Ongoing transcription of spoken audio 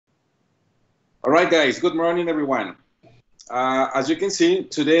All right, guys. Good morning, everyone. As you can see,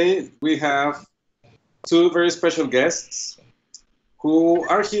 today we have two very special guests who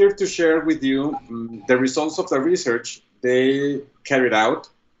are here to share with you the results of the research they carried out,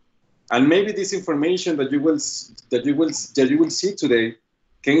 and maybe this information that you will see today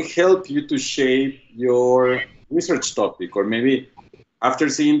can help you to shape your research topic, or maybe after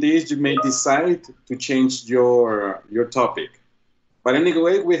seeing this, you may decide to change your topic. But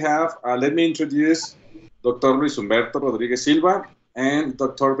anyway, we have, let me introduce Dr. Luis Humberto Rodriguez Silva and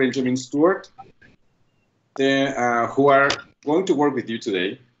Dr. Benjamin Stewart, who are going to work with you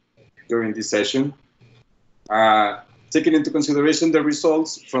today during this session, taking into consideration the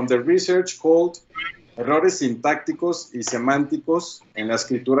results from the research called Errores sintácticos y semánticos en la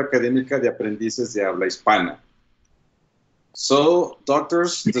escritura académica de aprendices de habla hispana. So,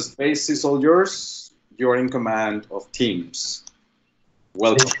 doctors, the space is all yours. You're in command of teams.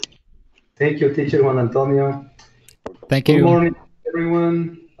 Welcome. Thank you, Teacher Juan Antonio. Thank you. Good morning,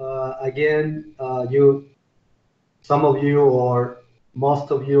 everyone. Again, some of you, or most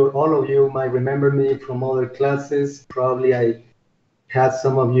of you, or all of you might remember me from other classes. Probably I had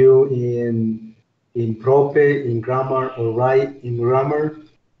some of you in Prope, in grammar, or right in grammar.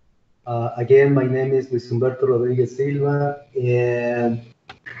 Again, my name is Luis Humberto Rodriguez Silva, and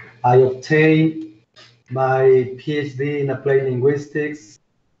I obtained my PhD in applied linguistics.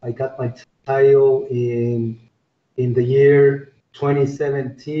 I got my title in the year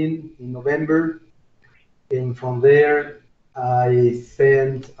 2017 in November, and from there I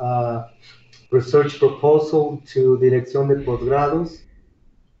sent a research proposal to Dirección de Posgrados,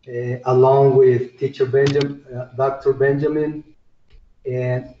 along with Teacher Dr. Benjamin,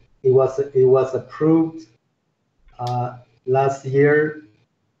 and it was approved last year,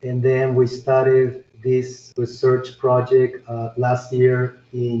 and then we started this research project last year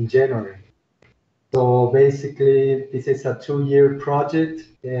in January. So basically, this is a 2-year project,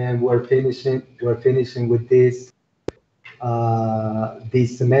 and we're finishing with this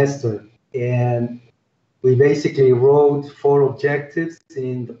this semester. And we basically wrote 4 objectives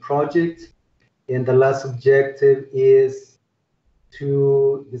in the project, and the last objective is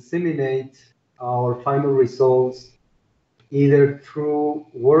to disseminate our final results either through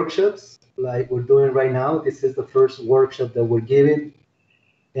workshops like we're doing right now. This is the first workshop that we're giving,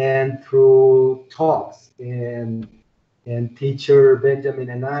 and through talks. And Teacher Benjamin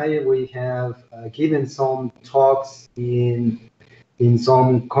and I, we have given some talks in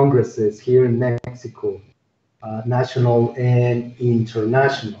some congresses here in Mexico, national and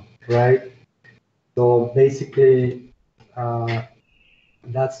international, right? So basically,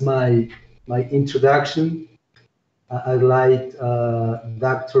 that's my introduction. I'd like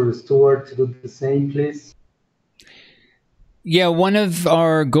Dr. Stewart to do the same, please. Yeah, one of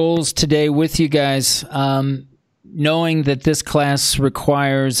our goals today with you guys, knowing that this class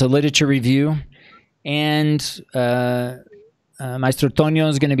requires a literature review, and Maestro Tonio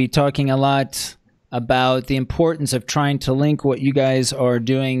is going to be talking a lot about the importance of trying to link what you guys are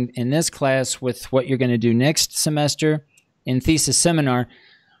doing in this class with what you're going to do next semester in thesis seminar.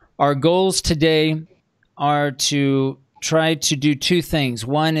 Our goals today are to try to do 2 things.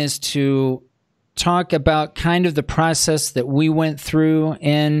 One is to talk about kind of the process that we went through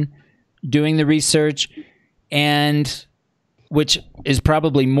in doing the research, and which is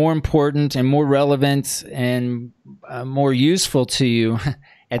probably more important and more relevant and more useful to you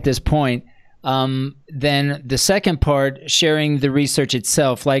at this point. Then the second part, sharing the research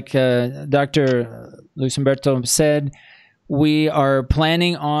itself. Like Dr. Luis Humberto said, we are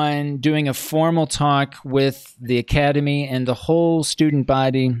planning on doing a formal talk with the Academy and the whole student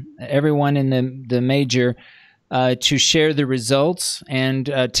body, everyone in the major, to share the results. And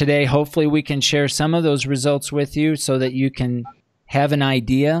today, hopefully, we can share some of those results with you so that you can have an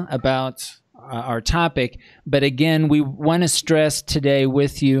idea about our topic. But again, we want to stress today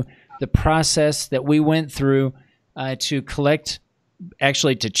with you the process that we went through to collect,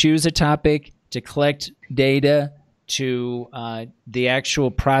 actually to choose a topic, to collect data, to the actual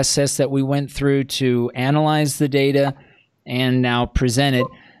process that we went through to analyze the data and now present it,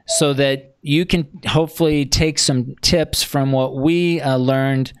 so that you can hopefully take some tips from what we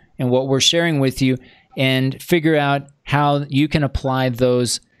learned and what we're sharing with you, and figure out how you can apply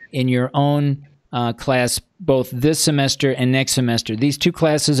those in your own class, both this semester and next semester. These 2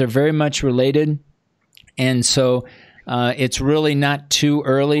 classes are very much related, and so it's really not too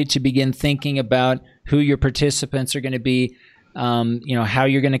early to begin thinking about who your participants are going to be, how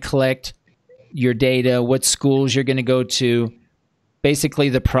you're going to collect your data, what schools you're going to go to, basically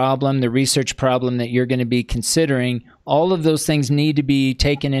the problem, the research problem that you're going to be considering. All of those things need to be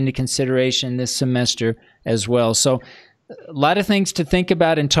taken into consideration this semester as well. So a lot of things to think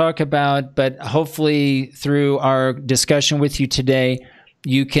about and talk about, but hopefully through our discussion with you today,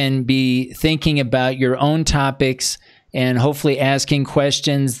 you can be thinking about your own topics and hopefully asking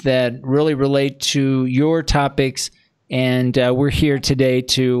questions that really relate to your topics. And we're here today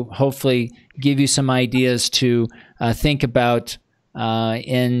to hopefully give you some ideas to think about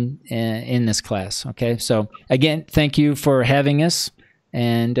in this class. Okay, so again, thank you for having us.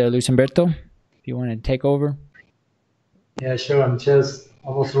 And Luis Humberto, if you want to take over. Yeah, sure. I'm just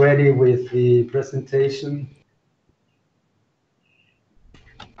almost ready with the presentation.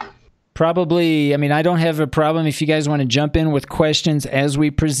 Probably, I mean, I don't have a problem if you guys want to jump in with questions as we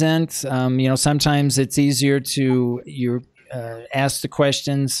present. Sometimes it's easier to ask the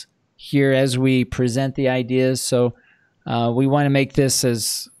questions here as we present the ideas. So we want to make this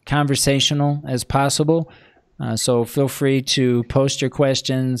as conversational as possible. So feel free to post your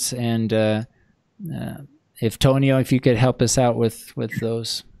questions, and if Tonio, if you could help us out with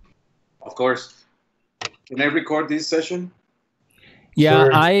those. Of course. Can I record this session? Yeah,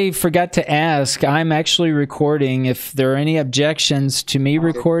 Sure. I forgot to ask. I'm actually recording. If there are any objections to me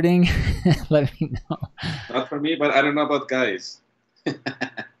recording, let me know. Not for me, but I don't know about guys.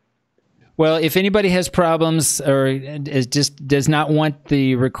 Well, if anybody has problems or is just does not want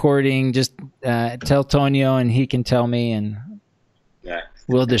the recording, just tell Tonio and he can tell me, and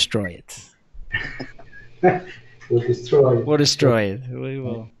we'll destroy it. We'll destroy it. We'll destroy it. We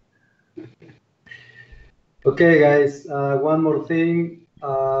will. Okay, guys, one more thing.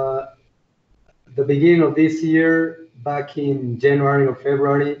 The beginning of this year, back in January or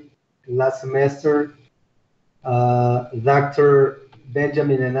February, last semester, Dr.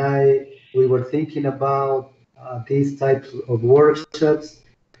 Benjamin and I, we were thinking about these types of workshops.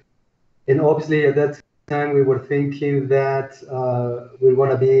 And obviously at that time, we were thinking that we want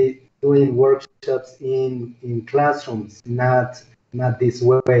to be doing workshops in classrooms, not this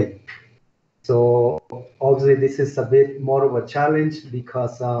way. So obviously this is a bit more of a challenge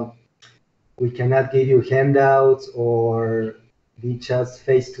because we cannot give you handouts or be just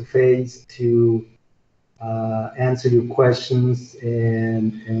face-to-face to answer your questions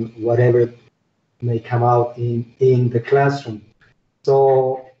and whatever may come out in the classroom.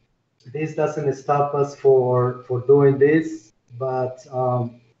 So this doesn't stop us for doing this, but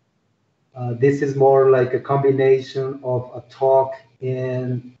this is more like a combination of a talk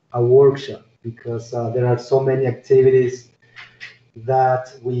and a workshop, because there are so many activities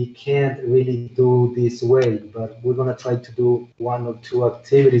that we can't really do this way, but we're going to try to do one or two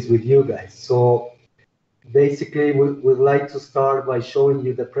activities with you guys. So basically, we'd like to start by showing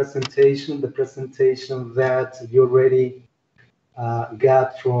you the presentation that you already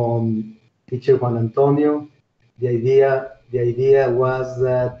got from teacher Juan Antonio. The idea was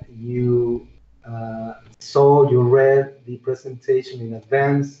that you read the presentation in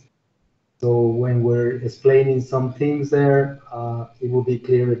advance. So when we're explaining some things there, it will be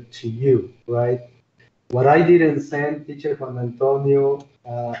clearer to you, right? What I didn't send teacher Juan Antonio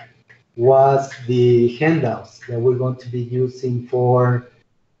was the handouts that we're going to be using for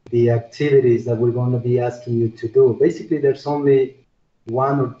the activities that we're going to be asking you to do. Basically, there's only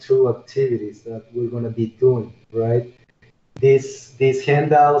one or two activities that we're going to be doing, right? These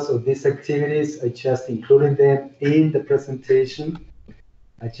handouts or these activities, I just included them in the presentation.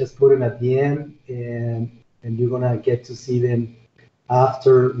 I just put them at the end, and you're going to get to see them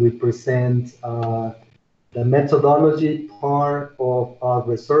after we present the methodology part of our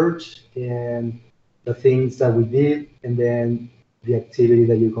research and the things that we did, and then the activity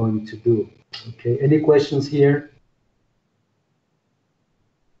that you're going to do. Okay, any questions here?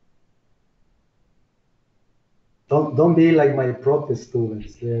 Don't be like my protest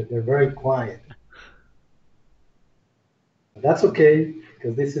students. They're very quiet. But that's okay,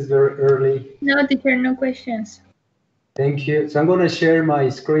 because this is very early. No, teacher, no questions. Thank you. So I'm going to share my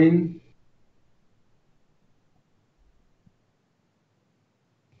screen.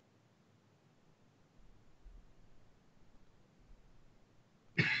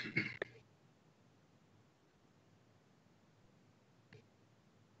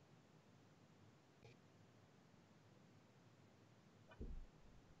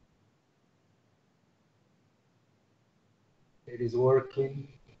 It is working,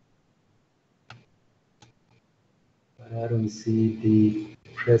 but I don't see the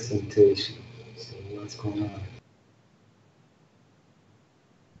presentation. So what's going on?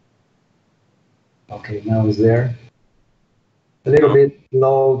 Okay, now it's there. A little bit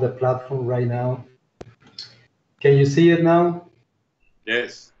low the platform right now. Can you see it now?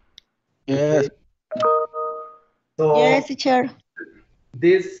 Yes. Yes. So Yes, teacher.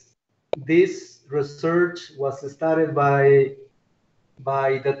 this research was started by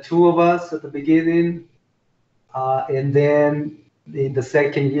the two of us at the beginning, and then in the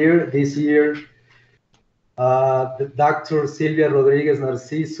second year, this year, Dr. Silvia Rodriguez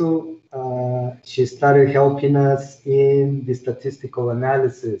Narciso, she started helping us in the statistical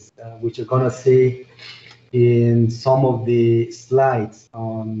analysis, which you're going to see in some of the slides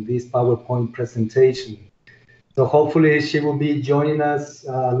on this PowerPoint presentation. So hopefully she will be joining us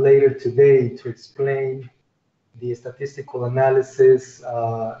later today to explain the statistical analysis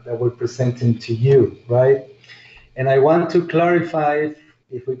that we're presenting to you, right? And I want to clarify,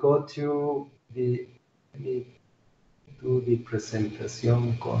 if we go to the, let me do the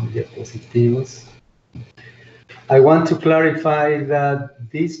presentación con diapositivas. I want to clarify that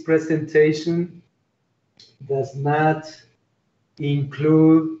this presentation does not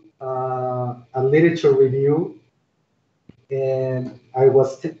include a literature review, and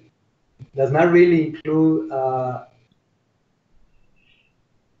does not really include a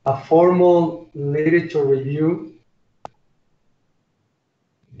formal literature review,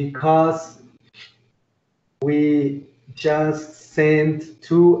 because we just sent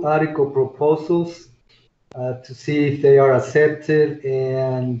 2 article proposals to see if they are accepted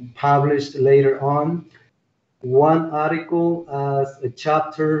and published later on. One article as a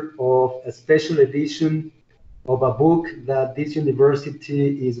chapter of a special edition of a book that this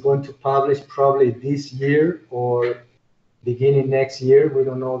university is going to publish probably this year or beginning next year. We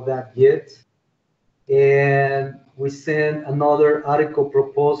don't know that yet. And we sent another article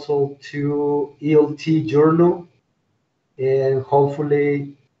proposal to ELT Journal, and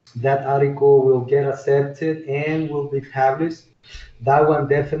hopefully that article will get accepted and will be published. That one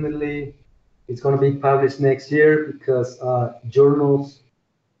definitely is going to be published next year, because journals,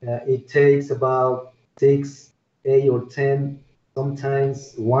 it takes about 6, 8, or 10,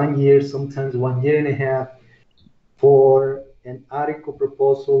 sometimes 1 year, sometimes 1 year and a half for an article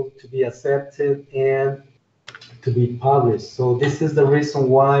proposal to be accepted and to be published. So this is the reason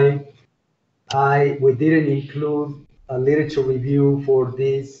why we didn't include a literature review for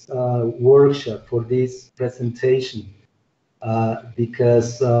this workshop, for this presentation,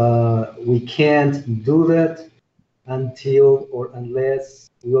 because we can't do that until or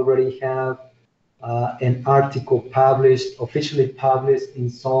unless we already have an article published, officially published in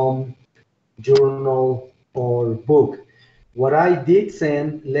some journal or book. What I did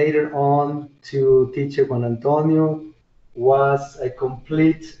send later on to teacher Juan Antonio was a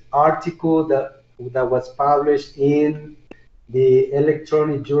complete article that was published in the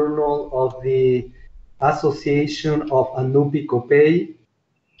electronic journal of the Association of Anupi Copay.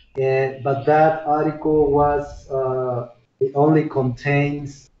 But that article was, it only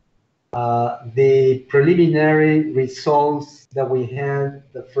contains the preliminary results that we had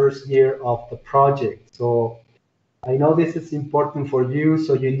the first year of the project. So I know this is important for you,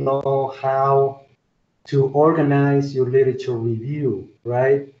 so you know how to organize your literature review,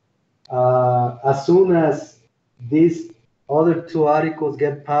 right? As soon as these other 2 articles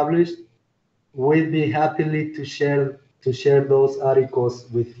get published, we'll be happily to share those articles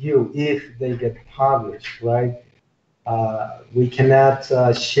with you if they get published, right? We cannot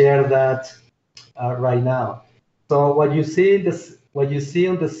share that right now. So what you see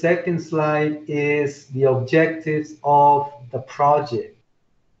on the second slide is the objectives of the project,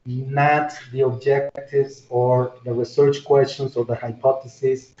 not the objectives or the research questions or the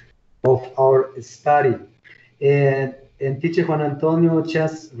hypothesis of our study. And teacher Juan Antonio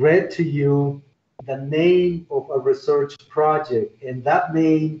just read to you the name of a research project, and that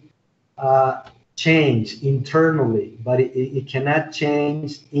name changed internally, but it cannot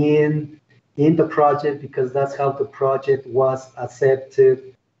change in the project, because that's how the project was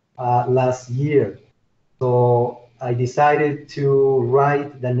accepted last year. So I decided to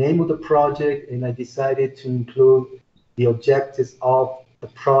write the name of the project, and I decided to include the objectives of the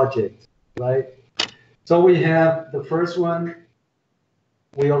project, right? So we have the first one.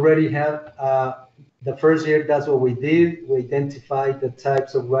 We already have the first year, that's what we did. We identified the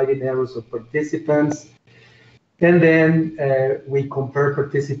types of writing errors of participants. And then we compare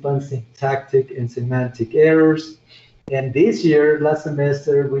participants' syntactic and semantic errors. And this year, last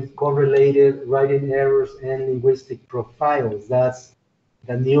semester, we correlated writing errors and linguistic profiles. That's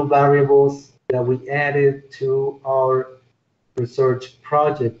the new variables that we added to our research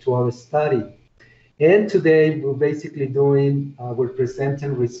project, to our study. And today, we're basically we're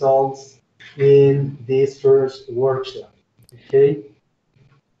presenting results in this first workshop, okay?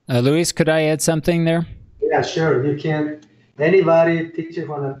 Luis, could I add something there? Yeah, sure, you can. Anybody, teacher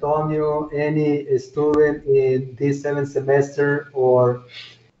Juan Antonio, any student in this 7th semester, or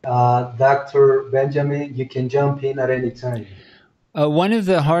Dr. Benjamin, you can jump in at any time. One of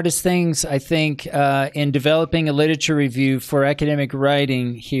the hardest things, I think, in developing a literature review for academic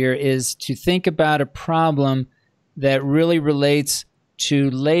writing here is to think about a problem that really relates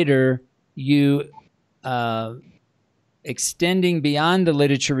to later you extending beyond the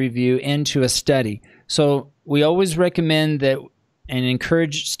literature review into a study. So we always recommend that and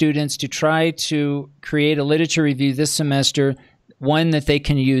encourage students to try to create a literature review this semester, one that they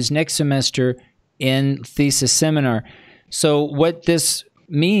can use next semester in thesis seminar. So what this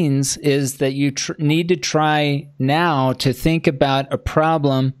means is that you need to try now to think about a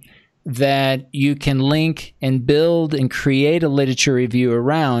problem that you can link and build and create a literature review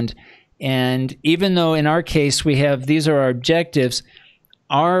around. And even though in our case we have, these are our objectives,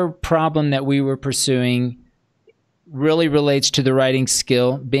 our problem that we were pursuing really relates to the writing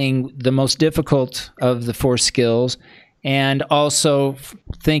skill being the most difficult of the 4 skills, and also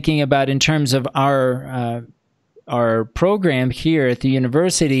thinking about in terms of our program here at the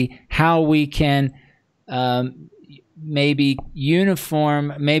university, how we can maybe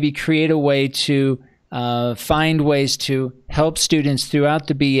create a way to find ways to help students throughout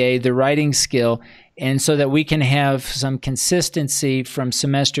the BA, the writing skill, and so that we can have some consistency from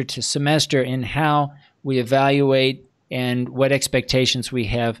semester to semester in how we evaluate and what expectations we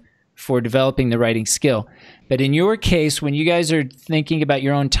have for developing the writing skill. But in your case, when you guys are thinking about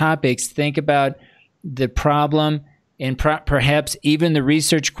your own topics, think about the problem and perhaps even the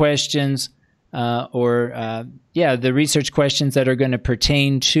research questions the research questions that are going to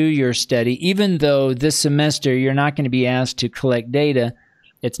pertain to your study. Even though this semester you're not going to be asked to collect data,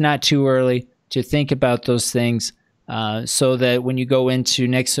 it's not too early to think about those things so that when you go into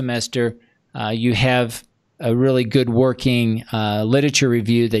next semester, you have a really good working literature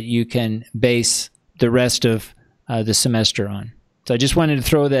review that you can base the rest of the semester on. So I just wanted to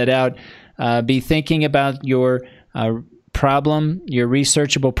throw that out. Be thinking about your problem, your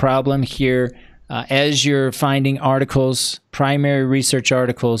researchable problem here as you're finding articles, primary research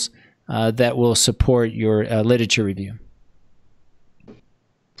articles that will support your literature review.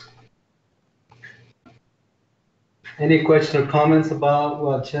 Any questions or comments about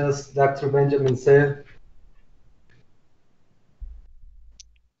what just Dr. Benjamin said?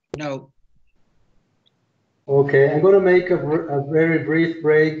 No. Okay, I'm going to make a very brief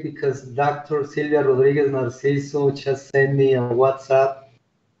break because Dr. Silvia Rodriguez Narciso just sent me a WhatsApp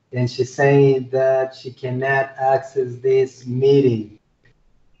and she's saying that she cannot access this meeting.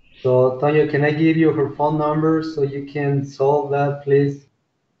 So, Tonya, can I give you her phone number so you can solve that, please?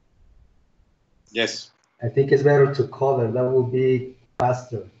 Yes. I think it's better to call her. That will be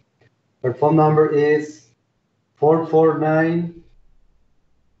faster. Her phone number is 449.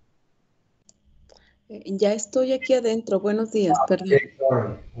 Ya estoy aquí adentro. Buenos días, perdón. Okay,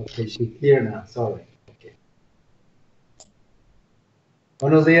 sorry. Okay, she's here now. Sorry. Okay.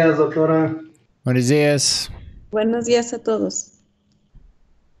 Buenos días, doctora. Buenos días. Buenos días a todos.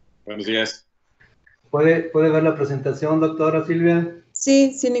 Buenos días. ¿Puede ver la presentación, doctora Silvia?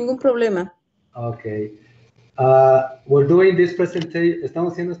 Sí, sin ningún problema. Okay. We're doing this presentation.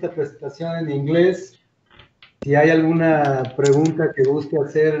 Estamos haciendo esta presentación en inglés. Si hay alguna pregunta que guste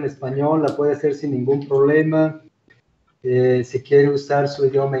hacer en español, la puede hacer sin ningún problema. Si quiere usar su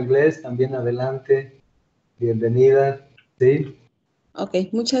idioma inglés, también adelante. Bienvenida. ¿Sí?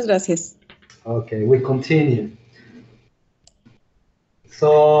 Ok, muchas gracias. Okay, we continue.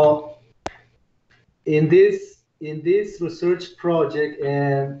 So, in this research project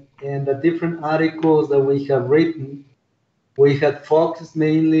and the different articles that we have written, we had focused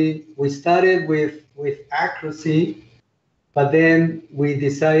mainly, we started with accuracy, but then we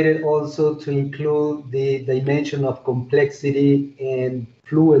decided also to include the dimension of complexity and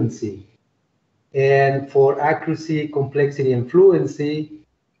fluency. And for accuracy, complexity, and fluency,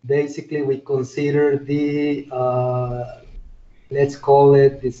 basically we consider the, let's call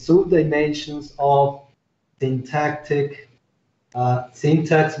it the subdimensions of syntactic,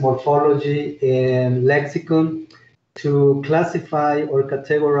 syntax, morphology, and lexicon to classify or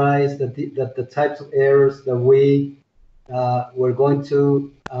categorize the types of errors that we were going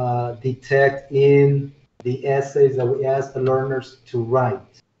to detect in the essays that we asked the learners to write.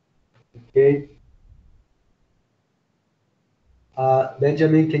 Okay.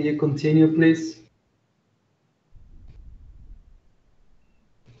 Benjamin, can you continue, please?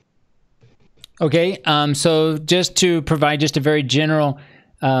 Okay, so just to provide just a very general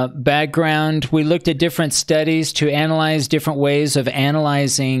background, we looked at different studies to analyze different ways of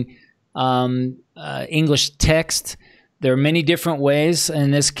analyzing English text. there are many different ways.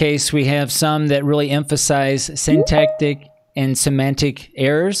 In this case, we have some that really emphasize syntactic and semantic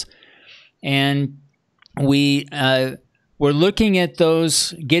errors. And we're looking at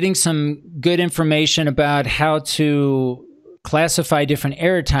those, getting some good information about how to classify different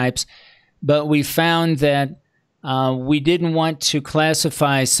error types, but we found that we didn't want to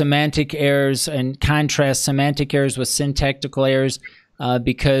classify semantic errors and contrast semantic errors with syntactical errors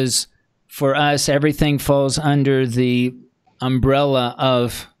because for us, everything falls under the umbrella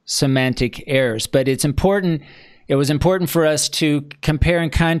of semantic errors. But it's important. It was important for us to compare and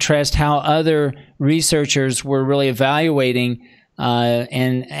contrast how other researchers were really evaluating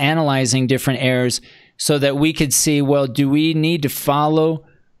and analyzing different errors so that we could see, well, do we need to follow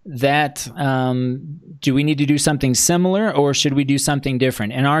that? Do we need to do something similar or should we do something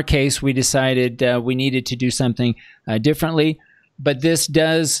different? In our case, we decided we needed to do something differently, but this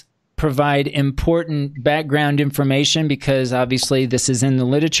does provide important background information because obviously this is in the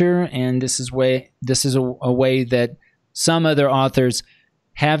literature and this is a way that some other authors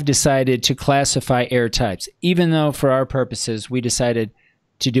have decided to classify error types, even though for our purposes we decided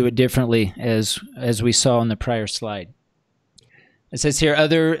to do it differently as we saw in the prior slide. It says here,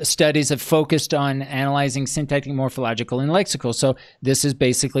 other studies have focused on analyzing syntactic, morphological, and lexical. So this is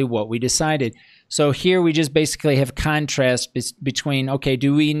basically what we decided. So here we just basically have contrast between, okay,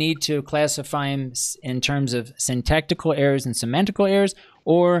 do we need to classify them in terms of syntactical errors and semantical errors,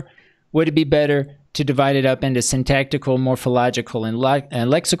 or would it be better to divide it up into syntactical, morphological, and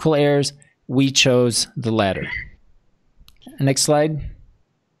lexical errors? We chose the latter. Next slide,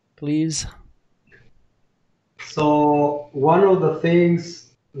 please. So one of the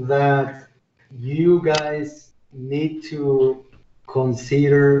things that you guys need to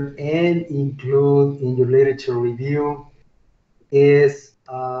consider and include in your literature review is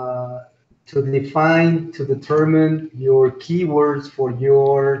to determine your keywords for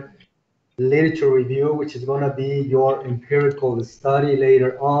your literature review, which is going to be your empirical study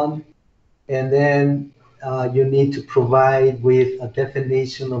later on. And then you need to provide with a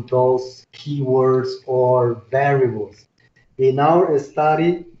definition of those keywords or variables. In our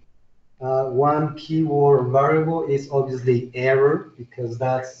study, one keyword variable is obviously error, because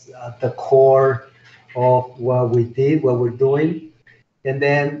that's the core of what we did, what we're doing. And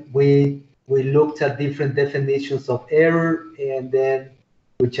then we looked at different definitions of error, and then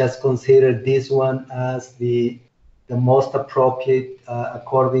we just considered this one as the most appropriate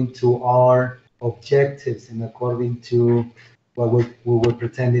according to our objectives and according to what we were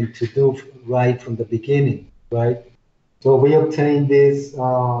pretending to do right from the beginning, right? So we obtained this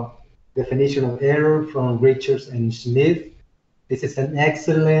definition of error from Richards and Smith. This is an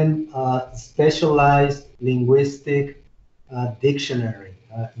excellent specialized linguistic dictionary.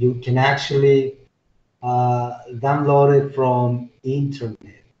 You can actually download it from internet.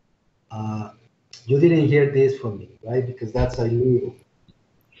 You didn't hear this from me, right? Because that's illegal.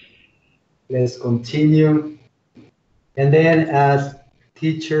 Let's continue. And then as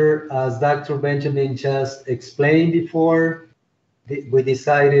Dr. Benjamin just explained before, we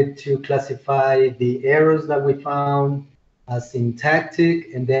decided to classify the errors that we found as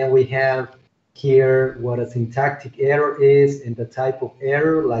syntactic, and then we have here what a syntactic error is and the type of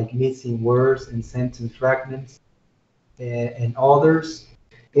error, like missing words and sentence fragments and others.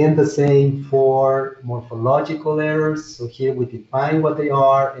 And the same for morphological errors. So here we define what they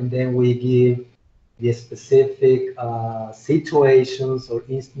are, and then we give the specific situations or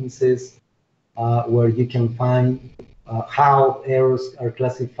instances where you can find how errors are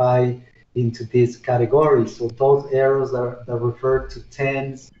classified into these categories. So those errors that refer to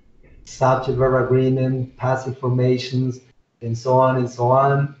tense, subject-verb agreement, passive formations, and so on and so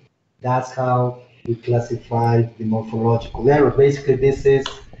on. That's how we classify the morphological error. Basically, this is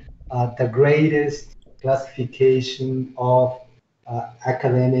the greatest classification of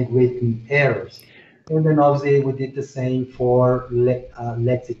academic written errors. And then obviously we did the same for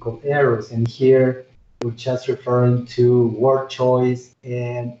lexical errors. And here we're just referring to word choice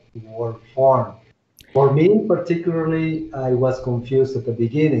and word form. For me particularly, I was confused at the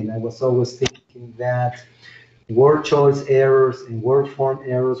beginning. I was always thinking that word choice errors and word form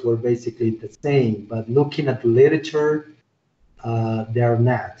errors were basically the same, but looking at the literature, they're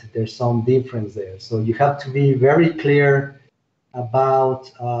not. There's some difference there. So you have to be very clear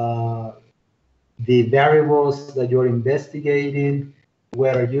about the variables that you're investigating,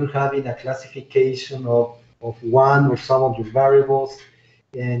 whether you're having a classification of one or some of your variables,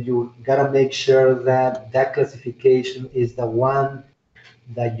 and you gotta make sure that that classification is the one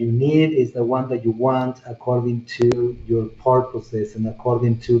that you need, is the one that you want according to your purposes and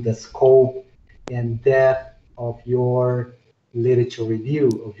according to the scope and depth of your literature review,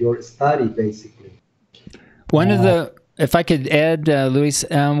 of your study, basically. If I could add, Luis,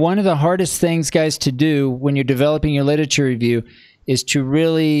 one of the hardest things, guys, to do when you're developing your literature review is to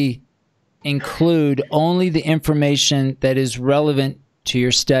really include only the information that is relevant to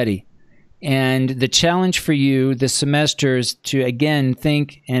your study. And the challenge for you this semester is to, again,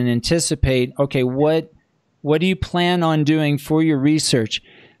 think and anticipate, okay, what do you plan on doing for your research?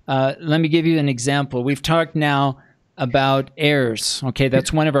 Let me give you an example. We've talked now about errors. Okay,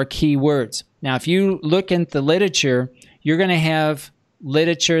 that's one of our key words. Now, if you look at the literature, you're going to have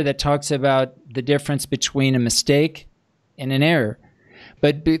literature that talks about the difference between a mistake and an error.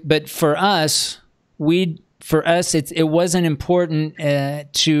 But for us, it wasn't important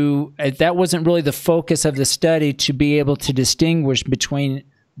that wasn't really the focus of the study, to be able to distinguish between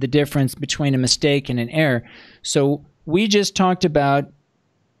the difference between a mistake and an error. So we just talked about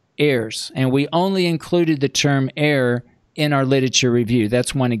errors, and we only included the term error in our literature review.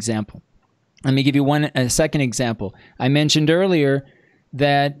 That's one example. Let me give you a second example. I mentioned earlier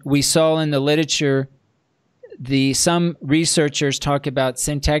that we saw in the literature some researchers talk about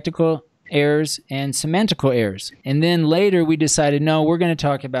syntactical errors and semantical errors. And then later we decided, no, we're going to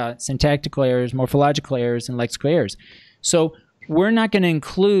talk about syntactical errors, morphological errors, and lexical errors. So we're not going to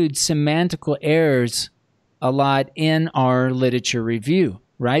include semantical errors a lot in our literature review,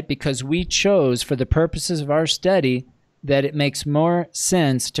 right? Because we chose, for the purposes of our study, that it makes more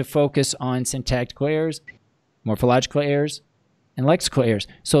sense to focus on syntactical errors, morphological errors, and lexical errors.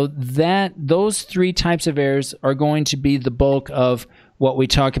 So those three types of errors are going to be the bulk of what we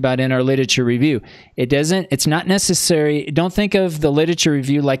talk about in our literature review. It's not necessary. Don't think of the literature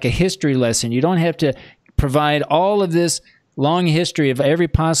review like a history lesson. You don't have to provide all of this long history of every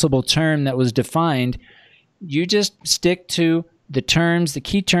possible term that was defined. You just stick to the terms, the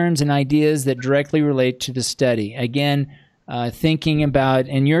key terms and ideas that directly relate to the study. Again, thinking about,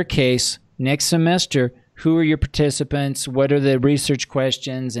 in your case, next semester, who are your participants, what are the research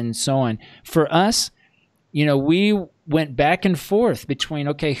questions, and so on. For us, we went back and forth between,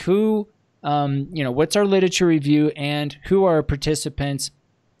 okay, what's our literature review and who are our participants.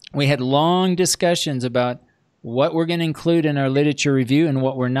 We had long discussions about what we're going to include in our literature review and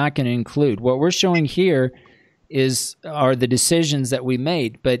what we're not going to include. What we're showing here are the decisions that we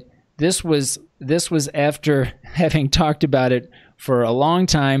made, but this was after having talked about it for a long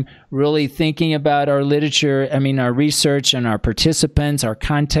time, really thinking about our literature, our research and our participants, our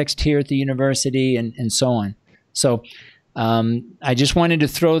context here at the university, and so on. So I just wanted to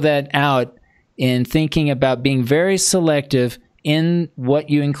throw that out in thinking about being very selective in what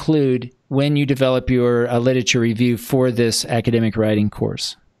you include when you develop your literature review for this academic writing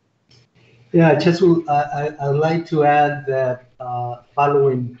course. Yeah, I'd like to add that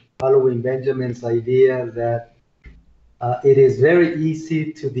following Benjamin's idea that it is very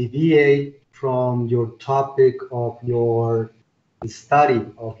easy to deviate from your topic of your study,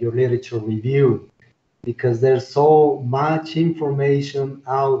 of your literature review, because there's so much information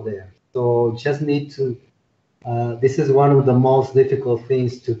out there. So just need to, this is one of the most difficult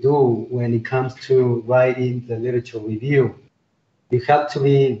things to do when it comes to writing the literature review. You have to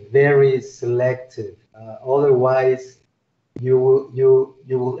be very selective. Otherwise, you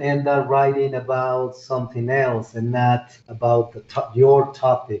will end up writing about something else and not about your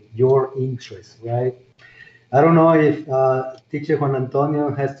topic, your interest, right? I don't know if teacher Juan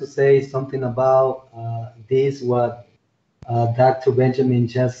Antonio has to say something about this, what Dr. Benjamin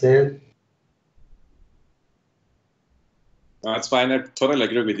just said. That's fine. I totally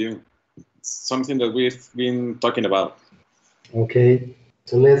agree with you. It's something that we've been talking about. Okay,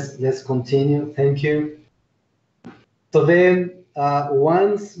 so let's continue. Thank you. So then,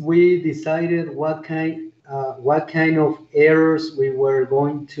 once we decided what kind of errors we were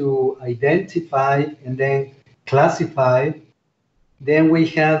going to identify and then classify, then we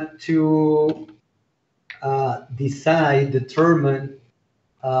had to determine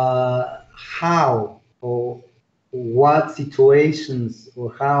how or what situations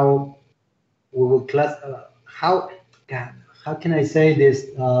or how we will how can I say this,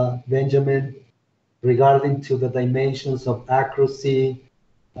 Benjamin, regarding to the dimensions of accuracy,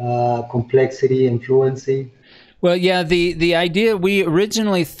 complexity, and fluency? Well, yeah, the idea, we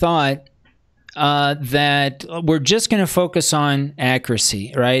originally thought that we're just going to focus on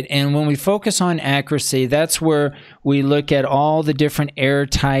accuracy, right? And when we focus on accuracy, that's where we look at all the different error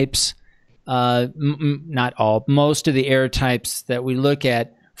types. Not all, most of the error types that we look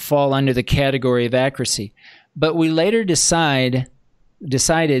at fall under the category of accuracy. But we later decided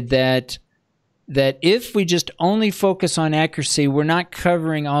that if we just only focus on accuracy, we're not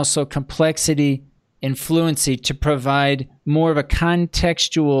covering also complexity and fluency to provide more of a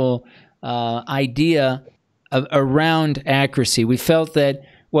contextual idea around accuracy. We felt that,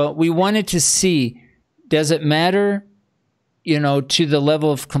 well, we wanted to see, does it matter, to the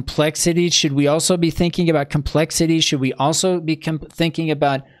level of complexity? Should we also be thinking about complexity? Should we also be thinking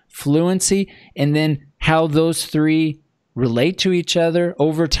about fluency? And then how those three relate to each other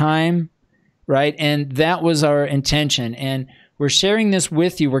over time, right? And that was our intention. And we're sharing this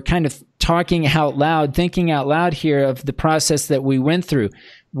with you. We're kind of talking out loud, thinking out loud here of the process that we went through.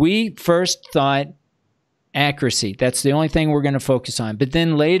 We first thought accuracy. That's the only thing we're going to focus on. But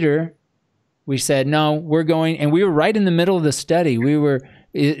then later, we said, no, we're going, and we were right in the middle of the study.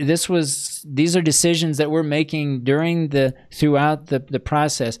 These are decisions that we're making throughout the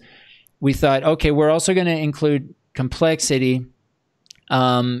process. We thought, okay, we're also going to include complexity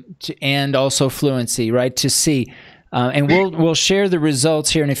and also fluency, right, to see. And we'll share the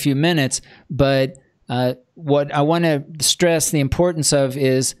results here in a few minutes, but what I want to stress the importance of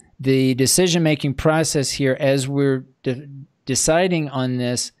is the decision-making process here as we're deciding on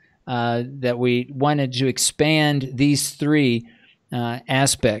this, that we wanted to expand these three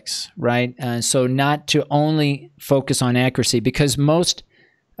aspects, right? So not to only focus on accuracy, because most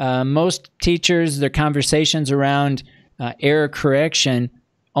teachers, their conversations around error correction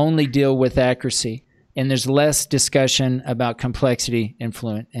only deal with accuracy, and there's less discussion about complexity and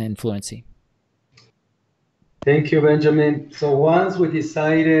fluency. Thank you, Benjamin. So once we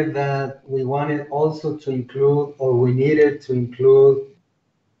decided that we wanted also to include, or we needed to include,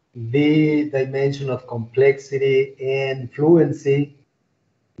 the dimension of complexity and fluency,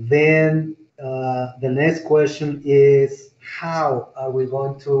 then the next question is, how are we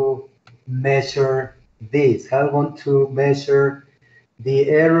going to measure this? How are we going to measure the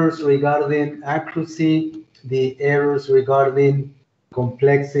errors regarding accuracy, the errors regarding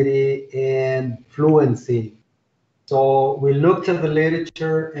complexity and fluency? So we looked at the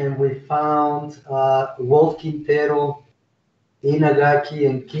literature and we found Wolf Quintero, Inagaki,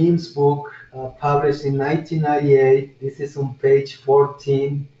 and Kim's book published in 1998. This is on page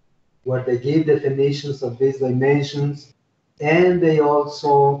 14, where they give definitions of these dimensions, and they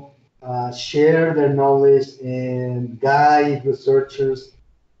also share their knowledge and guide researchers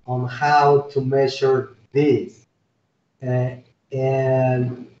on how to measure this.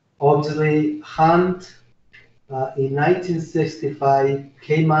 And obviously, Hunt in 1965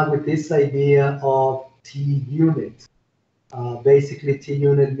 came up with this idea of T-unit. Basically,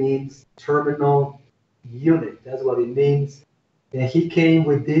 T-unit means terminal unit. That's what it means. And he came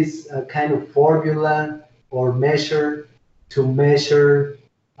with this kind of formula or measure to measure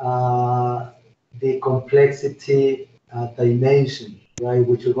the complexity dimension, right,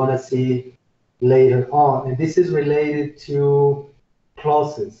 which we're going to see later on. And this is related to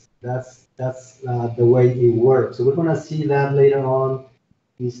clauses. That's the way it works. So we're going to see that later on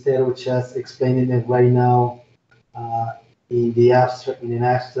instead of just explaining it right now in an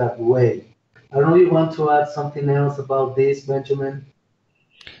abstract way. I don't know if you want to add something else about this, Benjamin?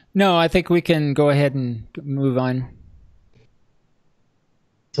 No, I think we can go ahead and move on.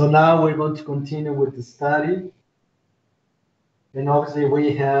 So now we're going to continue with the study. And obviously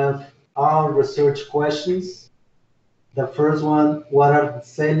we have our research questions. The first one, what are the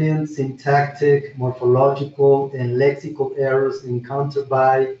salient, syntactic, morphological, and lexical errors encountered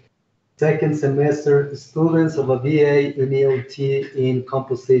by second semester students of a BA in ELT in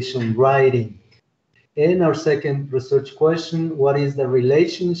composition writing? And our second research question, what is the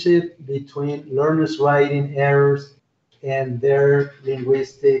relationship between learners' writing errors and their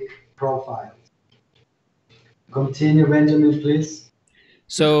linguistic profiles? Continue, Benjamin, please.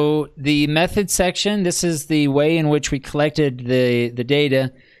 So the method section, this is the way in which we collected the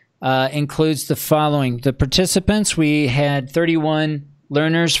data, includes the following. The participants, we had 31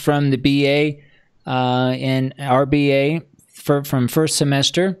 learners from the BA in our BA from first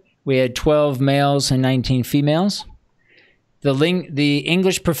semester. We had 12 males and 19 females. The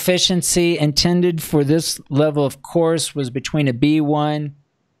English proficiency intended for this level of course was between a B1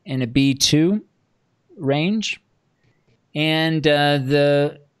 and a B2 range. And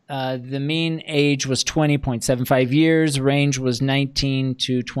the mean age was 20.75 years. Range was 19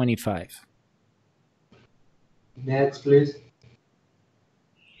 to 25. Next, please.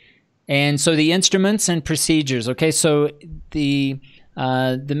 And so the instruments and procedures. Okay, so the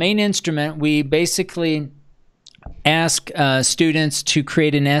main instrument, we basically ask students to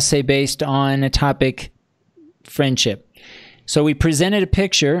create an essay based on a topic, friendship. So we presented a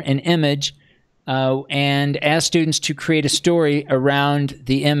picture, an image, and asked students to create a story around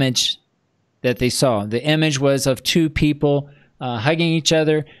the image that they saw. The image was of two people hugging each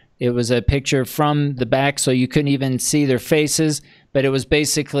other, It was a picture from the back, so you couldn't even see their faces, but it was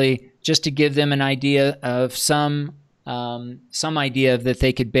basically just to give them an idea of some idea that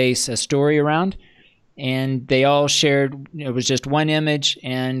they could base a story around. And they all shared, it was just one image,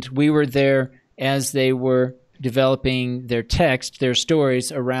 and we were there as they were developing their text, their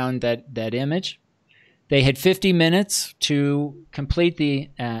stories around that image. They had 50 minutes to complete the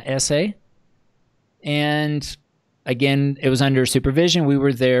essay. And again, it was under supervision. We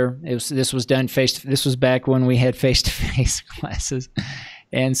were there. This was done this was back when we had face-to-face classes.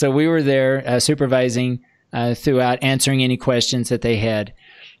 And so we were there supervising throughout, answering any questions that they had.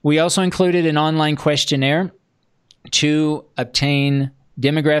 We also included an online questionnaire to obtain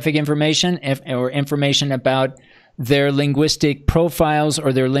demographic information or information about their linguistic profiles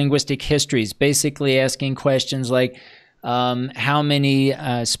or their linguistic histories, basically asking questions like how many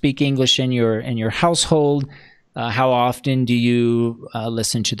speak English in your household, how often do you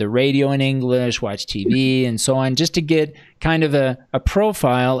listen to the radio in English, watch TV, and so on, just to get kind of a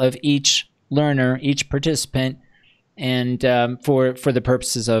profile of each learner, each participant, and for the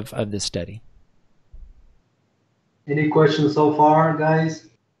purposes of this study. Any questions so far, guys?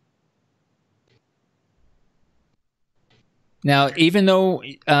 Now, even though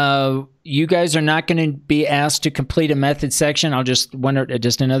you guys are not going to be asked to complete a method section, I'll just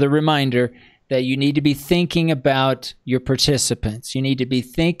another reminder that you need to be thinking about your participants. You need to be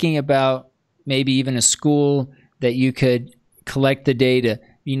thinking about maybe even a school that you could collect the data.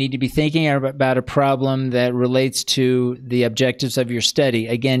 You need to be thinking about a problem that relates to the objectives of your study.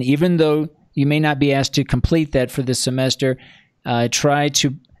 Again, even though you may not be asked to complete that for this semester, try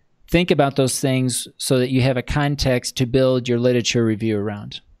to think about those things so that you have a context to build your literature review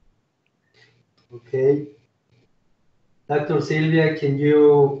around. Okay. Dr. Silvia, can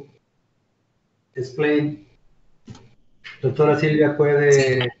you explain? Doctora Silvia,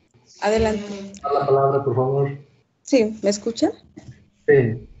 ¿puede Adelante. dar la palabra, por favor? Sí, ¿me escuchan?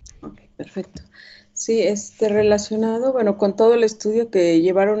 Sí. Ok, perfecto. Sí, relacionado, bueno, con todo el estudio que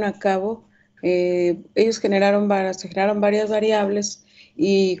llevaron a cabo, ellos se generaron varias variables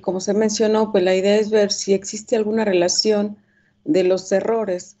y como se mencionó, pues la idea es ver si existe alguna relación de los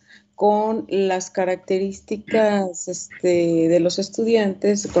errores con las características de los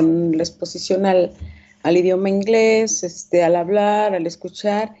estudiantes, con la exposición al idioma inglés, al hablar, al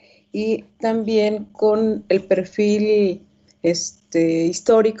escuchar, y también con el perfil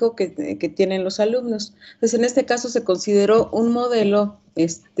histórico que tienen los alumnos. Entonces, en este caso se consideró un modelo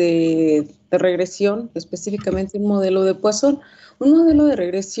de regresión, específicamente un modelo de Poisson. Un modelo de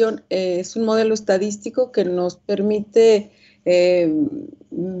regresión es un modelo estadístico que nos permite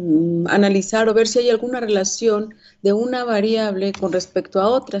analizar o ver si hay alguna relación de una variable con respecto a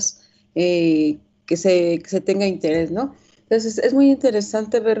otras que se tenga interés, ¿no? Entonces, es muy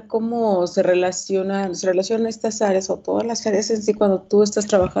interesante ver cómo se relacionan estas áreas o todas las áreas en sí cuando tú estás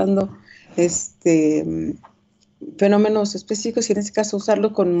trabajando fenómenos específicos y en este caso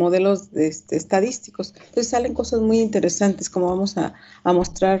usarlo con modelos estadísticos. Entonces, salen cosas muy interesantes como vamos a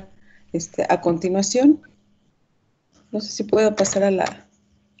mostrar a continuación. No sé si puedo pasar a la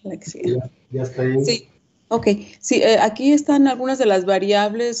que sigue. Ya está ahí. Sí. Ok, sí, aquí están algunas de las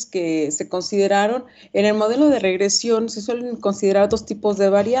variables que se consideraron. En el modelo de regresión se suelen considerar dos tipos de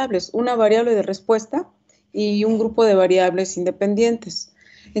variables, una variable de respuesta y un grupo de variables independientes.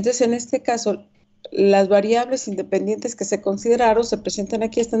 Entonces, en este caso, las variables independientes que se consideraron se presentan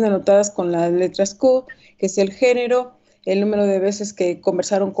aquí, están anotadas con las letras Q, que es el género, el número de veces que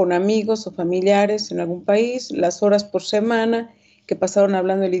conversaron con amigos o familiares en algún país, las horas por semana que pasaron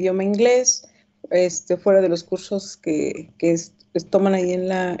hablando el idioma inglés, fuera de los cursos que toman ahí en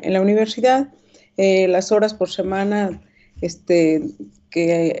la universidad, las horas por semana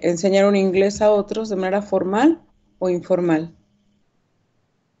que enseñaron inglés a otros de manera formal o informal.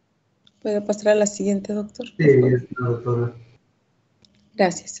 ¿Puede pasar a la siguiente, doctor? Sí, doctora.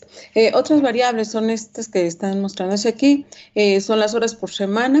 Gracias. Otras variables son estas que están mostrándose aquí. Son las horas por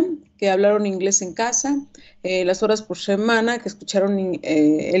semana que hablaron inglés en casa, las horas por semana que escucharon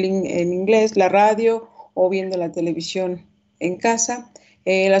en inglés la radio o viendo la televisión en casa,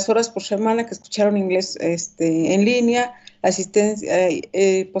 las horas por semana que escucharon inglés en línea, asistencia.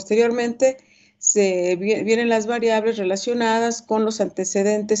 Posteriormente vienen las variables relacionadas con los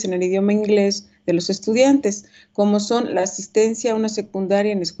antecedentes en el idioma inglés de los estudiantes, como son la asistencia a una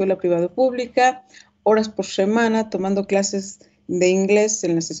secundaria en escuela privada o pública, horas por semana tomando clases de inglés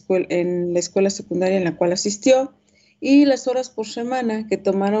en la escuela secundaria en la cual asistió, y las horas por semana que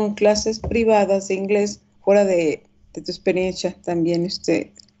tomaron clases privadas de inglés fuera de tu experiencia también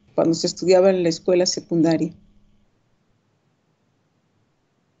cuando se estudiaba en la escuela secundaria.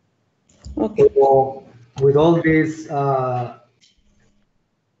 Okay. So with all this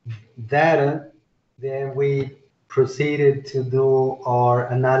data, then we proceeded to do our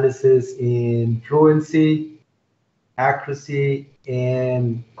analysis in fluency, accuracy,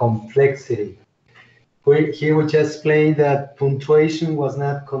 and complexity. Here we just explained that punctuation was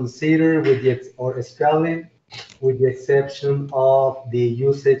not considered or spelling, with the exception of the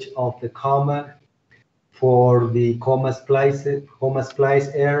usage of the comma for the comma splice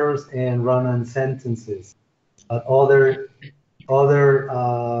errors and run-on sentences. But other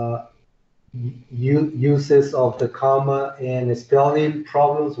uses of the comma and spelling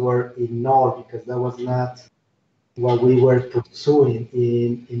problems were ignored because that was not what we were pursuing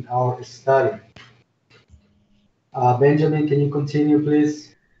in our study. Benjamin, can you continue,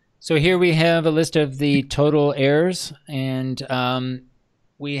 please? So here we have a list of the total errors, and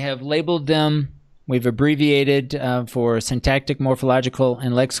we have labeled them. We've abbreviated for syntactic, morphological,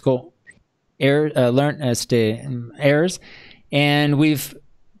 and lexical errors, and we've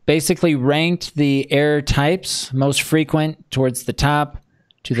basically ranked the error types, most frequent towards the top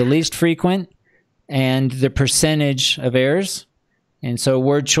to the least frequent, and the percentage of errors. And so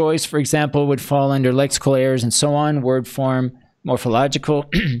word choice, for example, would fall under lexical errors and so on, word form, morphological.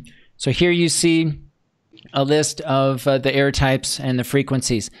 So here you see a list of the error types and the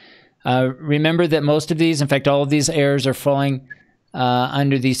frequencies. Remember that most of these, in fact, all of these errors are falling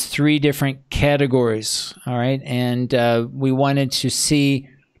under these three different categories, all right? And we wanted to see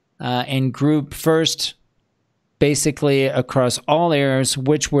and group first, basically across all errors,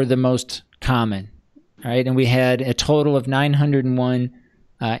 which were the most common, all right? And we had a total of 901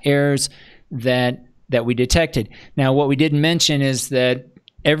 errors that we detected. Now, what we didn't mention is that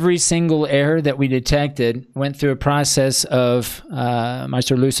every single error that we detected went through a process of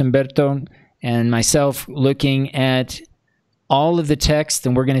Maestro Luis Humberto and myself looking at all of the text,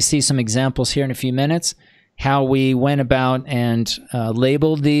 and we're going to see some examples here in a few minutes, how we went about and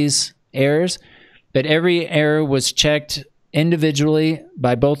labeled these errors. But every error was checked individually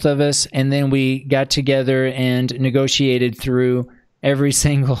by both of us, and then we got together and negotiated through every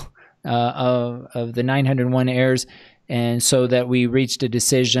single of the 901 errors, and so that we reached a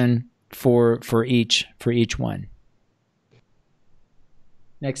decision for each one.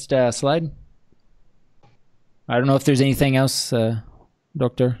 Next slide. I don't know if there's anything else,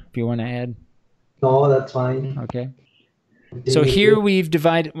 Doctor, if you want to add. No, that's fine. Okay. So here we've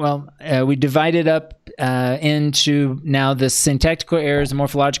divided, we divided up into now the syntactical errors, the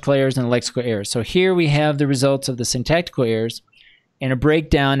morphological errors, and the lexical errors. So here we have the results of the syntactical errors and a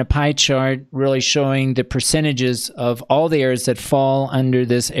breakdown, a pie chart, really showing the percentages of all the errors that fall under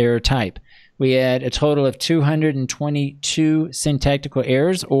this error type. We had a total of 222 syntactical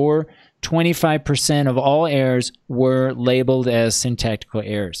errors, or 25% of all errors were labeled as syntactical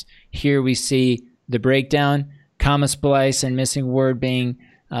errors. Here we see the breakdown, comma splice and missing word being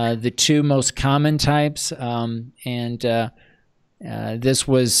the two most common types, this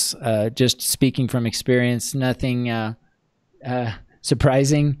was just speaking from experience, nothing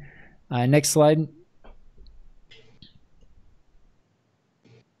surprising. Next slide.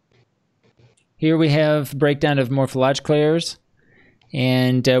 Here we have breakdown of morphological errors,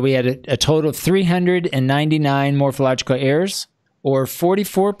 and we had a total of 399 morphological errors, or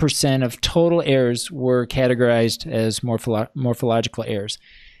 44% of total errors were categorized as morphological errors.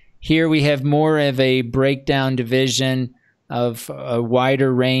 Here we have more of a breakdown division of a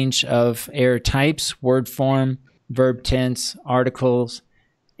wider range of error types: word form, verb tense, articles,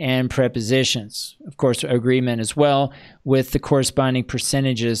 and prepositions. Of course, agreement as well with the corresponding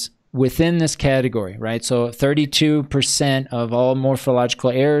percentages within this category, right? So 32% of all morphological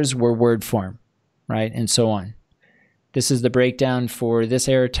errors were word form, right? And so on. This is the breakdown for this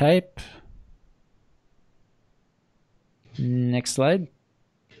error type. Next slide.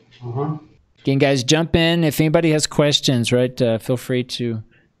 Again, guys, jump in. If anybody has questions, right, feel free to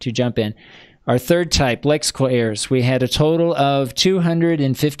jump in. Our third type, lexical errors. We had a total of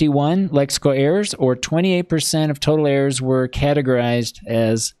 251 lexical errors, or 28% of total errors were categorized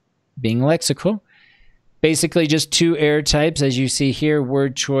as being lexical. Basically just two error types, as you see here: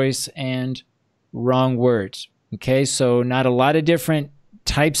 word choice and wrong words. Okay, so not a lot of different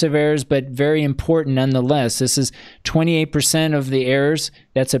types of errors, but very important nonetheless. This is 28% of the errors.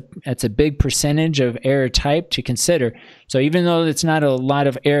 That's a big percentage of error type to consider. So even though it's not a lot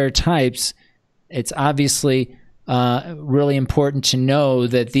of error types, it's obviously really important to know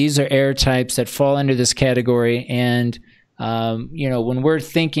that these are error types that fall under this category. And you know, when we're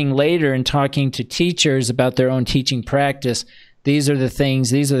thinking later and talking to teachers about their own teaching practice, these are the things,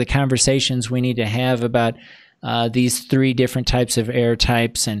 these are the conversations we need to have about these three different types of error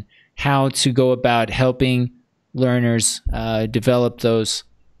types, and how to go about helping learners develop those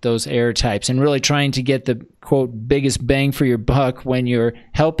error types, and really trying to get the, quote, biggest bang for your buck when you're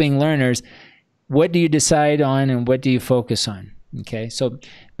helping learners. What do you decide on and what do you focus on? Okay, so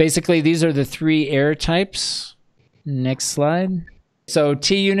basically these are the 3 error types. Next slide. So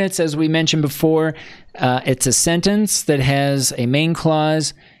T units, as we mentioned before, it's a sentence that has a main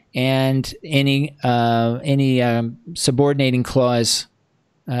clause and any subordinating clause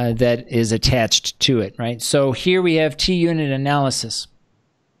that is attached to it, right? So here we have T unit analysis.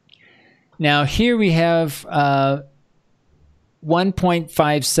 Now here we have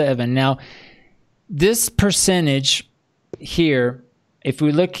 1.57. Now this percentage here, if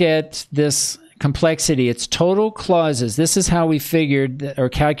we look at this complexity, it's total clauses. This is how we figured or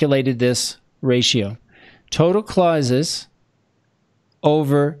calculated this ratio. Total clauses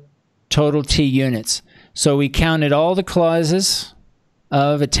over total T units. So we counted all the clauses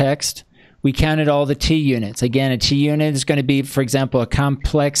of a text. We counted all the T units. Again, a T unit is going to be, for example, a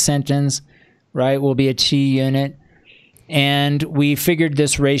complex sentence, right, will be a T unit. And we figured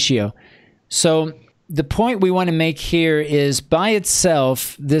this ratio. So the point we want to make here is, by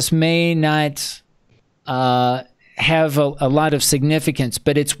itself, this may not have a lot of significance,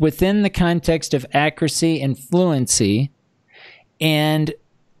 but it's within the context of accuracy and fluency. And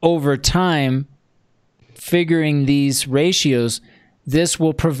over time, figuring these ratios, this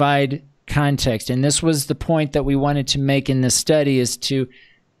will provide context. And this was the point that we wanted to make in this study, is to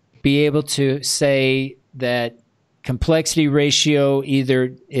be able to say that complexity ratio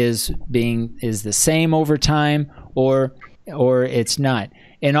either is the same over time or it's not.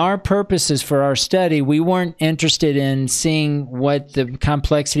 In our purposes for our study, we weren't interested in seeing what the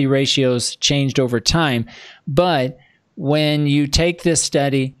complexity ratios changed over time. But when you take this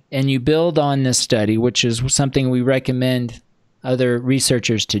study and you build on this study, which is something we recommend other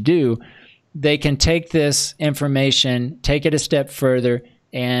researchers to do, they can take this information, take it a step further,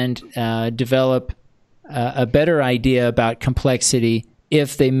 and develop a better idea about complexity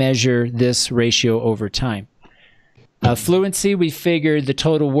if they measure this ratio over time. Fluency, we figured the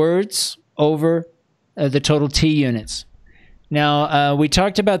total words over the total T units. Now, we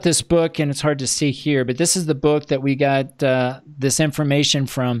talked about this book, and it's hard to see here, but this is the book that we got this information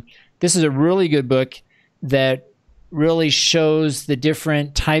from. This is a really good book that really shows the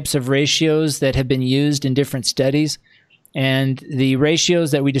different types of ratios that have been used in different studies. And the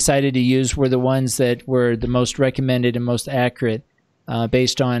ratios that we decided to use were the ones that were the most recommended and most accurate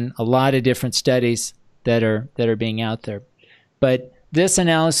based on a lot of different studies that are being out there. But this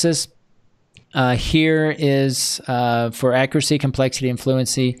analysis here is for accuracy, complexity, and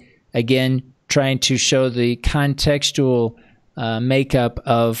fluency, again, trying to show the contextual makeup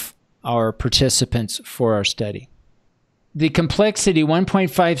of our participants for our study. The complexity,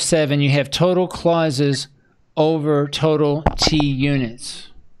 1.57, you have total clauses over total T units.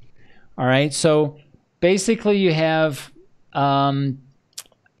 All right, so basically you have,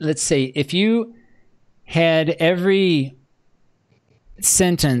 let's say, if you had every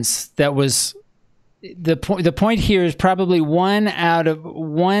sentence that was, the point here is probably 1 out of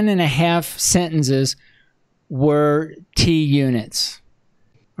 1.5 sentences were T units.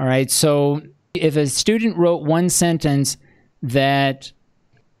 All right, so if a student wrote one sentence that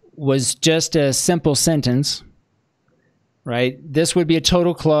was just a simple sentence, right, this would be a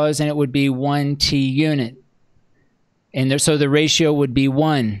total clause and it would be 1 T unit. And so the ratio would be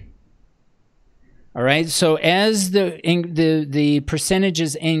 1. All right, so as the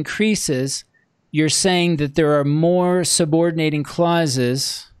percentages increases, you're saying that there are more subordinating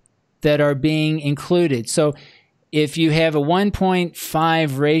clauses that are being included. So if you have a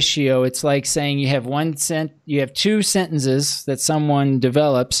 1.5 ratio, it's like saying you have you have 2 sentences that someone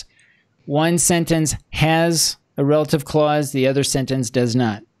develops. One sentence has a relative clause, the other sentence does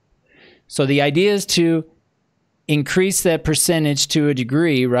not. So the idea is to increase that percentage to a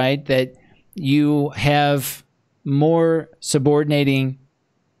degree, right, that you have more subordinating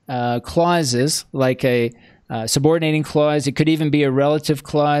clauses, like a subordinating clause. It could even be a relative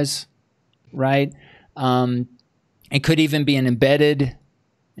clause, right? It could even be an embedded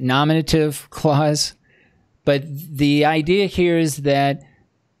nominative clause. But the idea here is that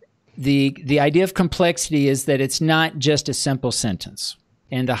the idea of complexity is that it's not just a simple sentence.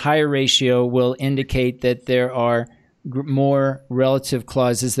 And the higher ratio will indicate that there are more relative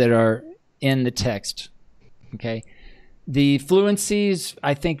clauses that are in the text. Okay. The fluency is,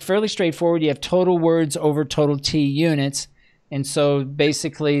 I think, fairly straightforward. You have total words over total T units. And so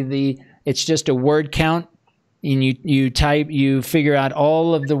basically it's just a word count. And you figure out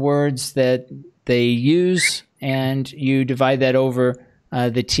all of the words that they use, and you divide that over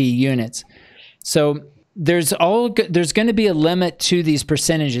the T units. So there's going to be a limit to these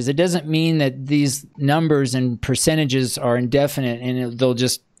percentages. It doesn't mean that these numbers and percentages are indefinite and they'll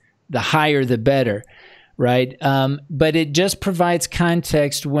just, the higher the better, right? But it just provides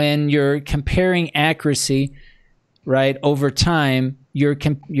context when you're comparing accuracy, right, over time.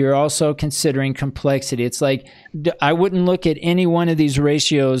 You're also considering complexity. It's like, I wouldn't look at any one of these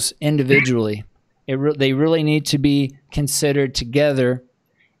ratios individually. They really need to be considered together.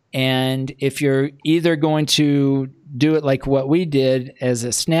 And if you're either going to do it like what we did as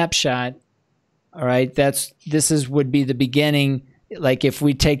a snapshot, all right, would be the beginning. Like if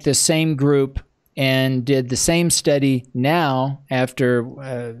we take the same group and did the same study now after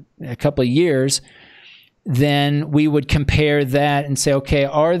a couple of years, then we would compare that and say, okay,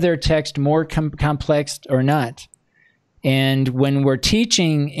 are their texts more complex or not? And when we're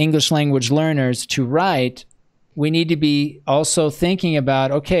teaching English language learners to write, we need to be also thinking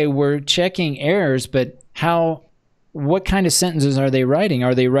about, okay, we're checking errors, but what kind of sentences are they writing?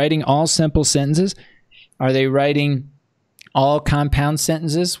 Are they writing all simple sentences? Are they writing all compound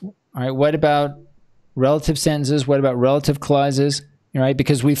sentences? All right, what about relative sentences? What about relative clauses? All right,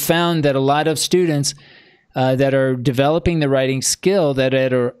 because we found that a lot of students that are developing the writing skill that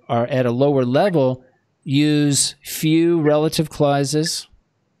are at a lower level use few relative clauses.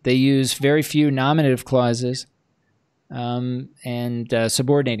 They use very few nominative clauses and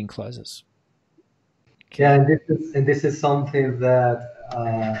subordinating clauses. Yeah, and this is something that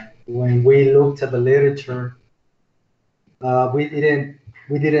when we looked at the literature, we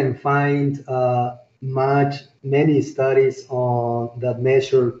didn't find many studies on that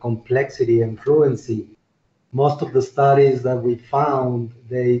measure complexity and fluency. Most of the studies that we found,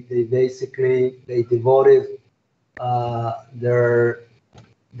 they devoted their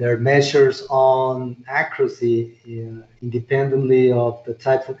measures on accuracy independently of the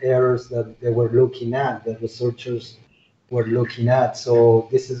type of errors that they were looking at, that researchers were looking at. So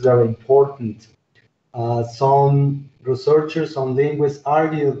this is very important. Some researchers, some linguists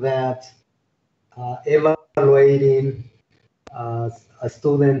argue that evaluating a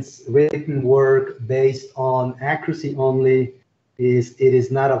student's written work based on accuracy only is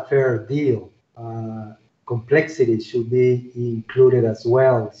not a fair deal. Complexity should be included as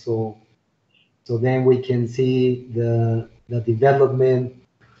well. So then we can see the development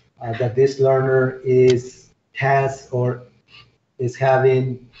that this learner has or is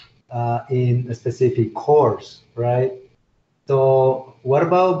having in a specific course, right? So what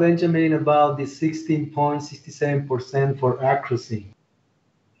about, Benjamin, about the 16.67% for accuracy?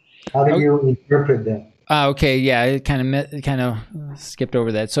 How do you interpret that? Okay, yeah, I kind of skipped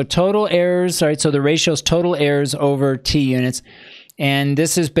over that. So total errors, all right, so the ratio is total errors over T units. And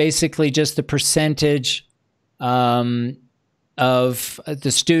this is basically just the percentage of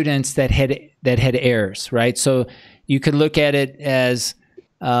the students that had errors, right? So you could look at it as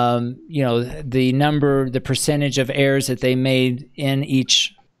the percentage of errors that they made in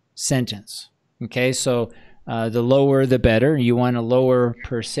each sentence. Okay, so the lower the better. You want a lower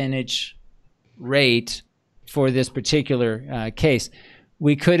percentage rate for this particular case.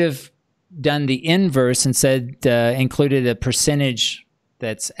 We could have done the inverse and said included a percentage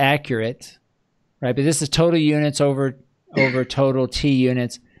that's accurate, right? But this is total units over total T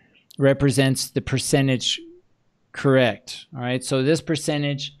units represents the percentage correct. All right, so this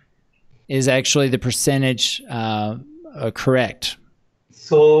percentage is actually the percentage correct.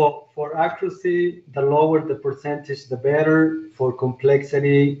 So for accuracy, the lower the percentage, the better. For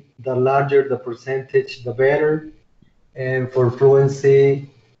complexity, the larger the percentage, the better. And for fluency,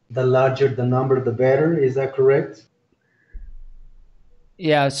 the larger the number, the better. Is that correct?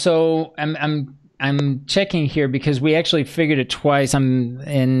 Yeah. So I'm checking here because we actually figured it twice.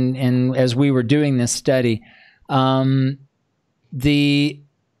 As we were doing this study,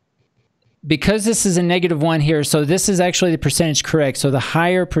 because this is a -1 here, so this is actually the percentage correct. So the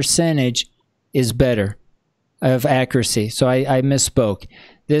higher percentage is better of accuracy. So I misspoke.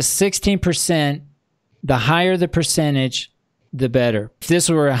 This 16%, the higher the percentage, the better. If this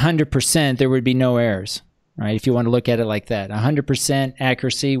were 100%, there would be no errors, right? If you want to look at it like that, 100%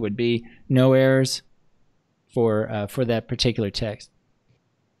 accuracy would be no errors for that particular text.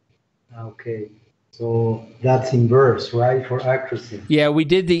 Okay. So that's inverse, right, for accuracy? Yeah, we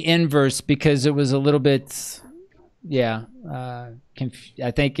did the inverse because it was a little bit, I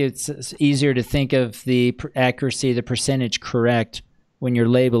think it's easier to think of the accuracy, the percentage correct when you're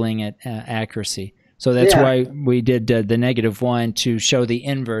labeling it accuracy. So that's why we did the -1 to show the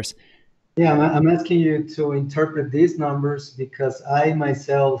inverse. Yeah, I'm asking you to interpret these numbers because I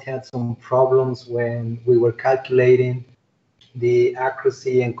myself had some problems when we were calculating the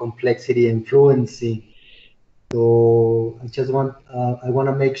accuracy and complexity and fluency. So I want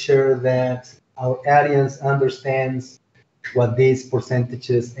to make sure that our audience understands what these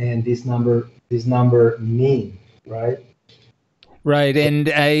percentages and this number mean, right? Right, and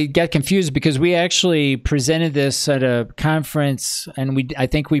I got confused because we actually presented this at a conference, and I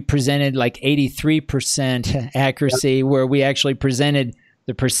think we presented like 83% accuracy, where we actually presented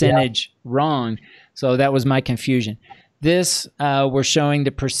the percentage wrong. So that was my confusion. This, we're showing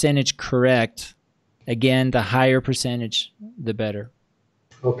the percentage correct. Again, the higher percentage, the better.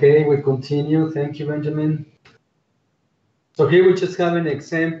 Okay, we continue. Thank you, Benjamin. So here we just have an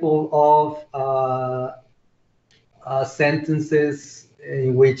example of sentences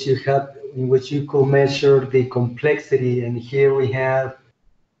in which you could measure the complexity, and here we have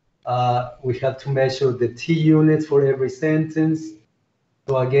to measure the T units for every sentence.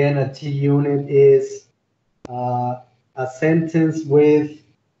 So again, a T unit is a sentence with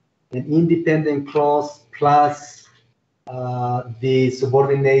an independent clause plus the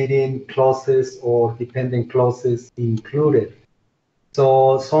subordinating clauses or dependent clauses included.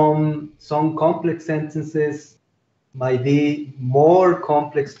 So some complex sentences might be more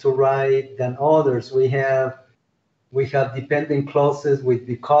complex to write than others. We have dependent clauses with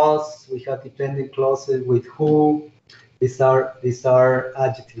because, we have dependent clauses with who. These are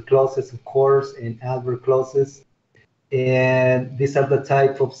adjective clauses, of course, and adverb clauses. And these are the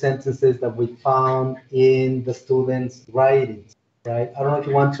type of sentences that we found in the students' writings, right? I don't know if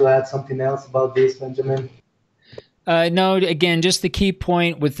you want to add something else about this, Benjamin. No, again, just the key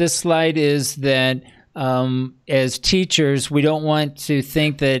point with this slide is that as teachers, we don't want to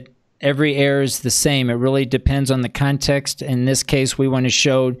think that every error is the same. It really depends on the context. In this case, we want to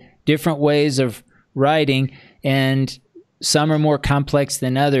show different ways of writing, and some are more complex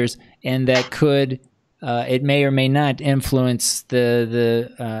than others, and that could, it may or may not influence the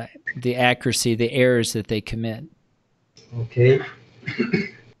accuracy, the errors that they commit. Okay.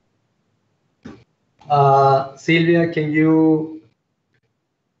 Silvia,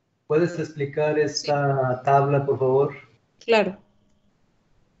 ¿puedes explicar esta tabla, por favor? Claro.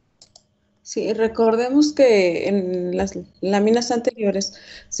 Sí, recordemos que en las láminas anteriores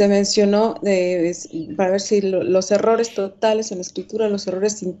se mencionó para ver si los errores totales en la escritura, los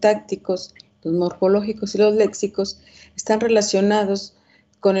errores sintácticos, los morfológicos y los léxicos están relacionados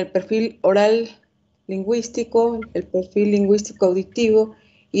con el perfil oral lingüístico, el perfil lingüístico auditivo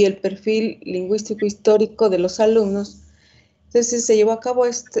y el perfil lingüístico histórico de los alumnos. Entonces se llevó a cabo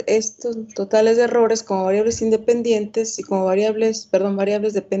estos totales de errores como variables independientes y como variables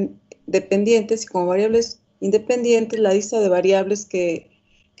dependientes y como variables independientes, la lista de variables que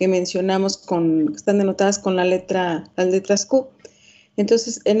mencionamos que están denotadas con las letras Q.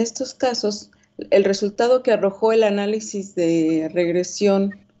 Entonces, en estos casos, el resultado que arrojó el análisis de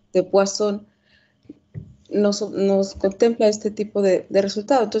regresión de Poisson nos contempla este tipo de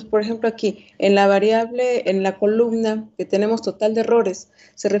resultado. Entonces, por ejemplo, aquí en la columna que tenemos total de errores,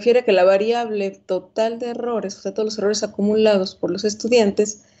 se refiere a que la variable total de errores, o sea, todos los errores acumulados por los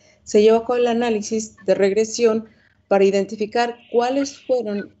estudiantes, se llevó a cabo el análisis de regresión para identificar cuáles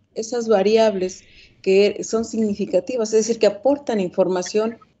fueron esas variables que son significativas, es decir, que aportan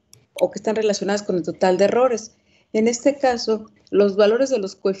información o que están relacionadas con el total de errores. En este caso, los valores de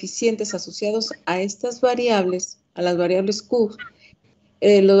los coeficientes asociados a estas variables, a las variables Q,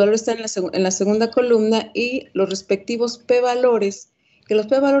 los valores están en la segunda columna, y los respectivos p-valores, que los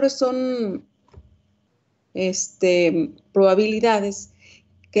p-valores son probabilidades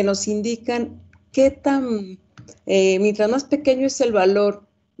que nos indican qué tan, mientras más pequeño es el valor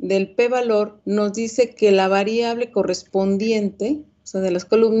del p-valor, nos dice que la variable correspondiente, o sea, de las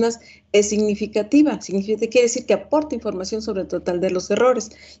columnas, es significativa. Significativa quiere decir que aporta información sobre el total de los errores.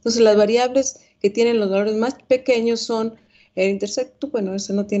 Entonces, las variables que tienen los valores más pequeños son el intersecto, bueno,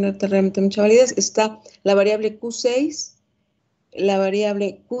 eso no tiene realmente mucha validez. Está la variable Q6, la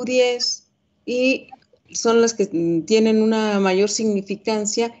variable Q10, y son las que tienen una mayor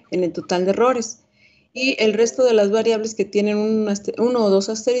significancia en el total de errores. Y el resto de las variables que tienen uno o dos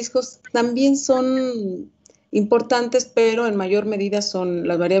asteriscos también son importantes, pero en mayor medida son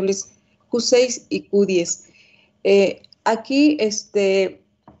las variables Q6 y Q10. Aquí es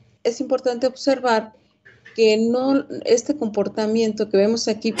importante observar que este comportamiento que vemos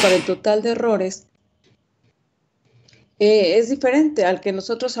aquí para el total de errores es diferente al que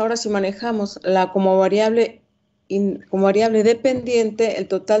nosotros ahora sí manejamos como variable dependiente, el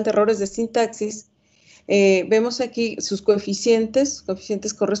total de errores de sintaxis. Vemos aquí sus coeficientes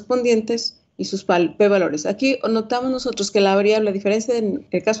correspondientes y sus p-valores. Aquí notamos nosotros que a diferencia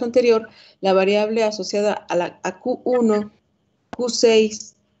del caso anterior, la variable asociada a Q1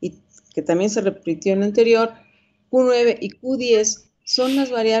 Q6, y que también se repitió en el anterior, Q9 y Q10 son las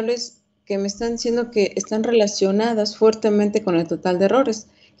variables que me están diciendo que están relacionadas fuertemente con el total de errores.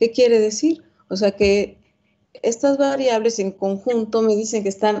 ¿Qué quiere decir? O sea que estas variables en conjunto me dicen que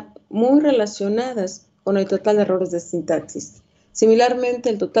están muy relacionadas con el total de errores de sintaxis. Similarmente,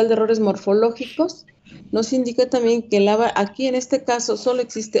 el total de errores morfológicos nos indica también que aquí en este caso solo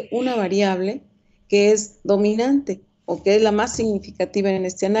existe una variable que es dominante o que es la más significativa en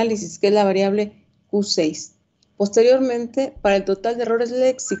este análisis, que es la variable Q6. Posteriormente, para el total de errores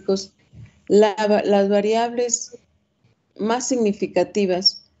léxicos, las variables más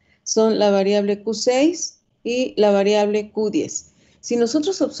significativas son la variable Q6 y la variable Q10. Si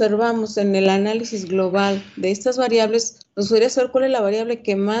nosotros observamos en el análisis global de estas variables, nos gustaría saber cuál es la variable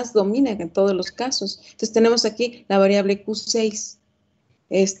que más domina en todos los casos. Entonces tenemos aquí la variable Q6.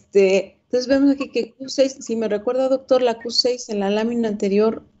 Entonces vemos aquí que Q6, si me recuerda, doctor, la Q6 en la lámina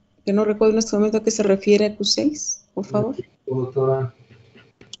anterior, que no recuerdo en este momento a qué se refiere a Q6, por favor. Doctora.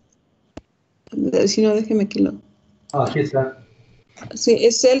 Si no, déjeme que lo... Aquí está. Sí,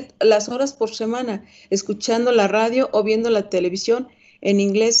 es las horas por semana, escuchando la radio o viendo la televisión en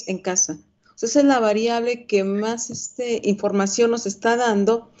inglés en casa. O sea, esa es la variable que más información nos está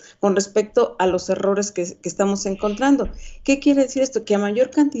dando con respecto a los errores que estamos encontrando. ¿Qué quiere decir esto? Que a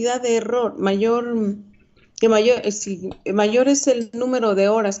mayor cantidad de error, mayor es el número de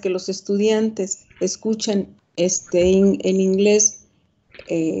horas que los estudiantes escuchan en inglés,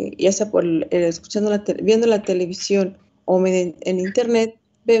 ya sea viendo la televisión o en internet,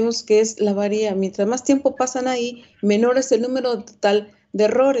 vemos que es la varía. Mientras más tiempo pasan ahí, menor es el número total de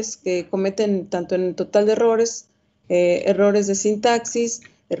errores que cometen, tanto en el total de errores, errores de sintaxis,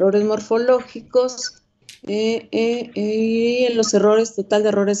 errores morfológicos y en los errores, total de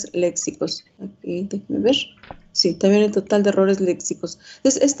errores léxicos. Aquí, déjenme ver. Sí, también el total de errores léxicos.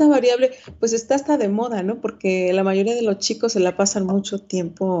 Entonces, esta variable, pues está hasta de moda, ¿no? Porque la mayoría de los chicos se la pasan mucho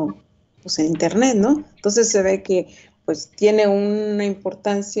tiempo, pues, en internet, ¿no? Entonces se ve que, pues, tiene una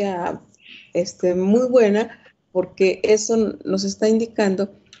importancia, muy buena, porque eso nos está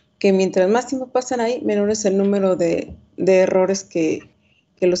indicando que mientras más tiempo pasan ahí, menor es el número de errores que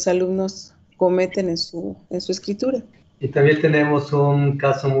los alumnos cometen en su escritura. Y también tenemos un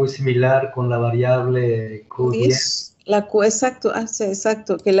caso muy similar con la variable Q10. Exacto, sí,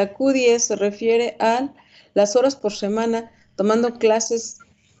 exacto, que la Q10 se refiere a las horas por semana tomando clases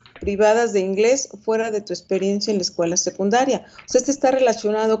privadas de inglés fuera de tu experiencia en la escuela secundaria. O sea, está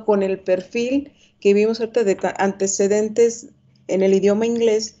relacionado con el perfil que vimos ahorita de antecedentes en el idioma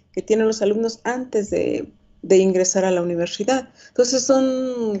inglés que tienen los alumnos antes de ingresar a la universidad. Entonces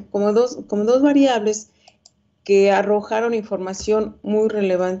son como dos variables que arrojaron información muy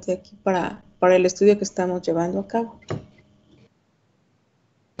relevante aquí para el estudio que estamos llevando a cabo.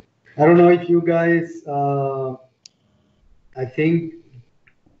 I don't know if you guys, I think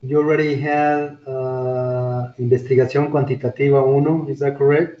you already had investigación cuantitativa 1, is that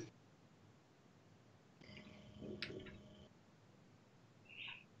correct?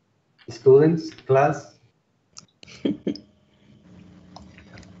 Students, class?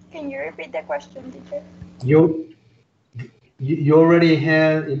 Can you repeat the question, teacher? You already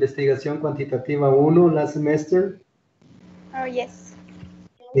had investigación cuantitativa 1 last semester? Oh, yes.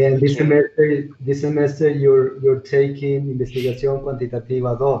 And this semester you're taking investigación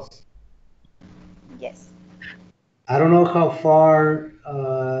cuantitativa 2. Yes. I don't know how far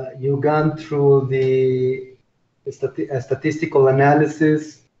you've gone through the statistical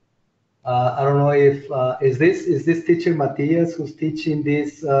analysis. I don't know if is this teacher Matias who's teaching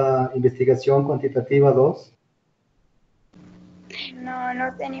this investigación cuantitativa 2? No,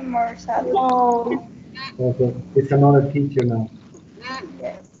 not anymore, sadly. No. Okay, it's another teacher now.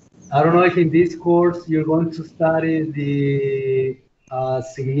 Yes. I don't know if in this course you're going to study the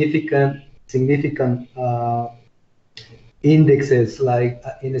significant indexes, like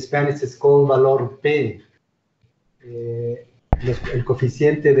in Spanish it's called valor P, el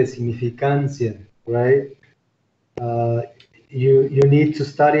coeficiente de significancia, right? You need to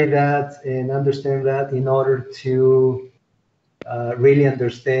study that and understand that in order to really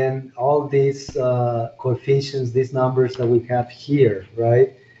understand all these coefficients, these numbers that we have here,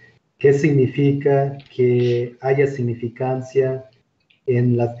 right? ¿Qué significa que haya significancia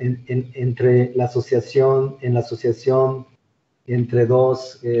entre la asociación, entre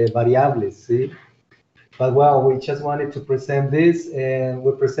dos variables, ¿sí? But well, we just wanted to present this, and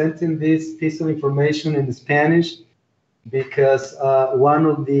we're presenting this piece of information in Spanish because one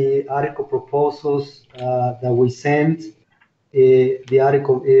of the article proposals that we sent, the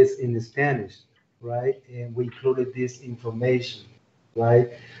article is in Spanish. right? And we included this information, right?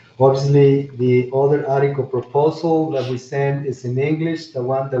 Obviously, the other article proposal that we sent is in English, the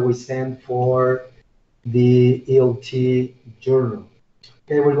one that we sent for the ELT journal.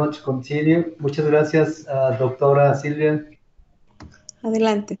 Okay, we're going to continue. Muchas gracias, doctora Silvia.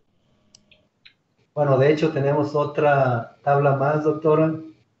 Adelante. Bueno, de hecho tenemos otra tabla más, doctora,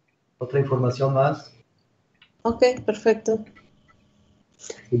 otra información más. Ok, perfecto.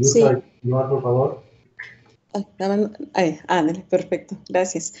 Si Sí. gusta continuar, por favor. Ándale, perfecto,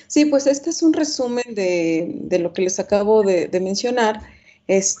 gracias. Sí, pues este es un resumen de lo que les acabo de mencionar.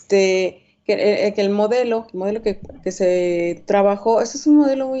 Que el modelo que se trabajó, este es un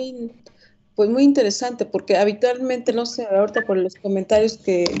modelo pues muy interesante, porque habitualmente, no sé, ahorita por los comentarios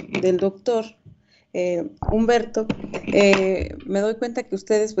del doctor Humberto, me doy cuenta que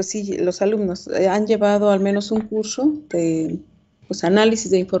ustedes, pues sí, los alumnos han llevado al menos un curso de pues, análisis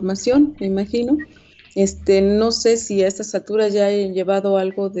de información, me imagino. No sé si a estas alturas ya he llevado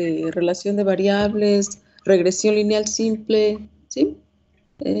algo de relación de variables, regresión lineal simple, ¿sí?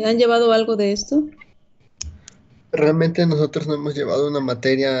 ¿Han llevado algo de esto? Realmente nosotros no hemos llevado una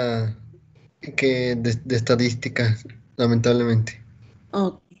materia de estadística, lamentablemente.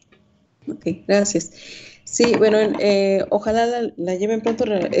 Oh, ok, gracias. Sí, bueno, ojalá la lleven pronto,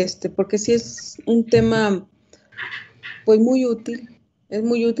 porque sí es un tema pues muy útil, es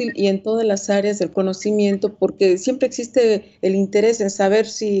muy útil y en todas las áreas del conocimiento, porque siempre existe el interés en saber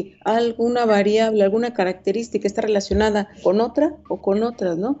si alguna variable, alguna característica está relacionada con otra o con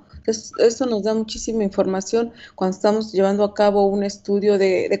otras, ¿no? Entonces, eso nos da muchísima información cuando estamos llevando a cabo un estudio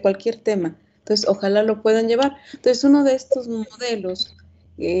de cualquier tema. Entonces, ojalá lo puedan llevar. Entonces, uno de estos modelos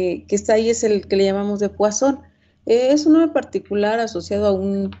que está ahí es el que le llamamos de Poisson. Es un nombre particular asociado a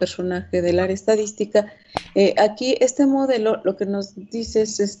un personaje del área estadística. Aquí este modelo lo que nos dice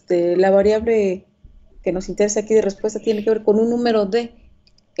es la variable que nos interesa aquí de respuesta tiene que ver con un número de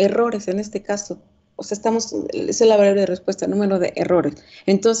errores en este caso. O sea, esa es la variable de respuesta, número de errores.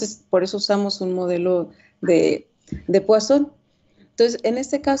 Entonces, por eso usamos un modelo de Poisson. Entonces, en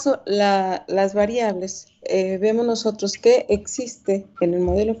este caso, las variables, vemos nosotros que existe, en el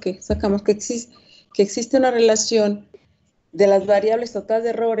modelo que sacamos, que existe una relación de las variables total de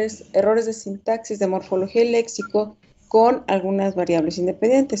errores, errores de sintaxis, de morfología y léxico, con algunas variables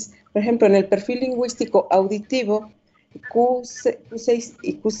independientes. Por ejemplo, en el perfil lingüístico auditivo, Q6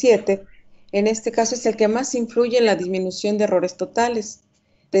 y Q7, en este caso es el que más influye en la disminución de errores totales,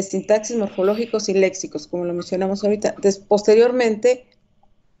 de sintaxis, morfológicos y léxicos, como lo mencionamos ahorita. Posteriormente,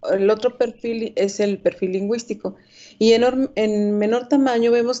 el otro perfil es el perfil lingüístico. Y en menor tamaño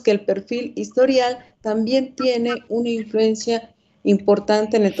vemos que el perfil historial también tiene una influencia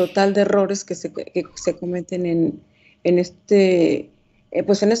importante en el total de errores que se cometen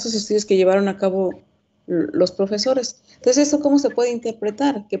pues en estos estudios que llevaron a cabo los profesores. Entonces, ¿eso cómo se puede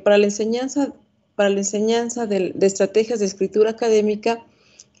interpretar? Que para la enseñanza de estrategias de escritura académica,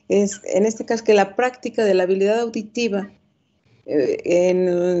 es en este caso que la práctica de la habilidad auditiva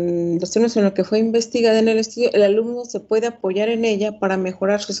en los términos en los que fue investigada en el estudio, el alumno se puede apoyar en ella para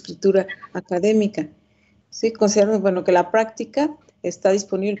mejorar su escritura académica. ¿Sí? Considerando, bueno, que la práctica está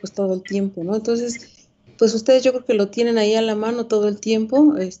disponible pues todo el tiempo, ¿no? Entonces, pues ustedes yo creo que lo tienen ahí a la mano todo el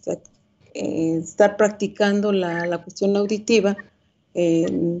tiempo, estar practicando la cuestión auditiva,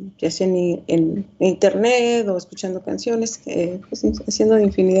 ya sea en internet o escuchando canciones, pues haciendo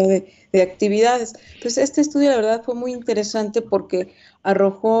infinidad de actividades. Entonces, este estudio la verdad fue muy interesante porque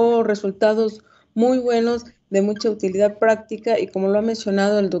arrojó resultados muy buenos, de mucha utilidad práctica, y como lo ha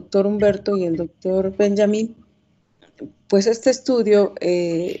mencionado el doctor Humberto y el doctor Benjamín, pues este estudio,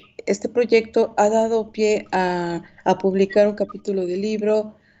 este proyecto ha dado pie a publicar un capítulo de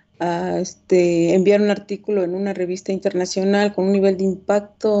libro, a enviar un artículo en una revista internacional con un nivel de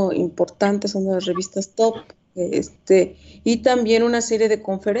impacto importante, son de las revistas top, y también una serie de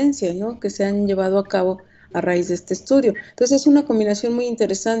conferencias, ¿no?, que se han llevado a cabo a raíz de este estudio. Entonces es una combinación muy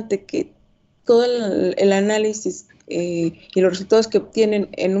interesante que todo el análisis y los resultados que obtienen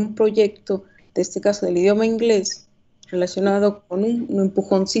en un proyecto, de este caso del idioma inglés, relacionado con un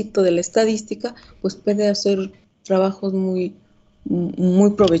empujoncito de la estadística, pues puede hacer trabajos muy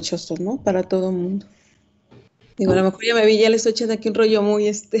provechosos, ¿no?, para todo el mundo. Digo, a lo mejor ya les estoy echando aquí un rollo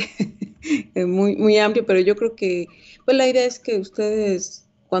muy, muy amplio, pero yo creo que, pues la idea es que ustedes,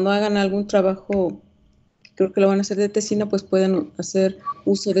 cuando hagan algún trabajo, creo que lo van a hacer de tesina, pues puedan hacer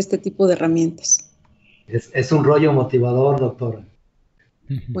uso de este tipo de herramientas. Es un rollo motivador, doctora.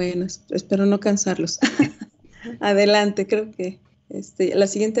 Bueno, espero no cansarlos. Adelante, creo que la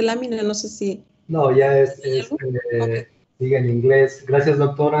siguiente lámina, no sé si... No, ya sigue en inglés. Gracias,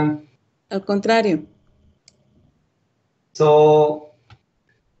 doctora. Al contrario. So,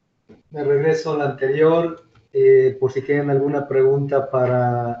 me regreso a la anterior, por si tienen alguna pregunta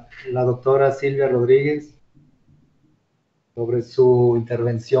para la doctora Silvia Rodríguez sobre su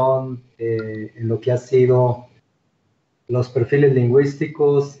intervención en lo que ha sido los perfiles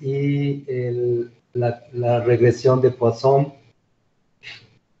lingüísticos y la regresión de Poisson.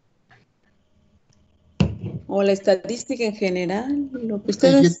 O la estadística en general, lo que Yo,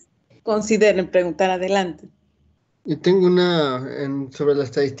 ustedes consideren preguntar. Adelante. yo tengo una sobre la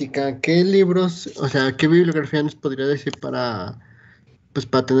estadística. ¿Qué libros, o sea, qué bibliografía nos podría decir pues,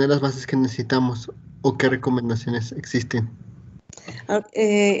 para tener las bases que necesitamos? ¿O qué recomendaciones existen?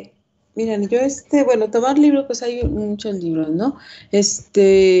 Miren, yo bueno, tomar libros, pues hay muchos libros, ¿no?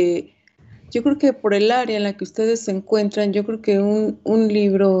 Yo creo que por el área en la que ustedes se encuentran, yo creo que un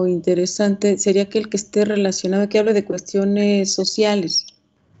libro interesante sería aquel que esté relacionado, que hable de cuestiones sociales,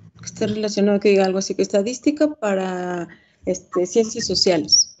 que esté relacionado, que diga algo así, que estadística para ciencias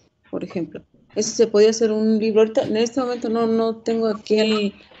sociales, por ejemplo. Ese se podría hacer un libro. Ahorita, en este momento no tengo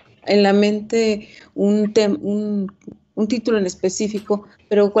aquí en la mente un título en específico,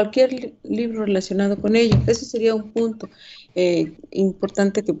 pero cualquier libro relacionado con ello. Ese sería un punto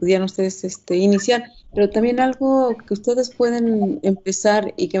importante que pudieran ustedes iniciar. Pero también algo que ustedes pueden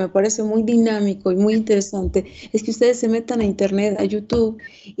empezar y que me parece muy dinámico y muy interesante es que ustedes se metan a internet, a YouTube,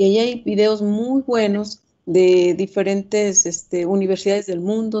 y ahí hay videos muy buenos de diferentes universidades del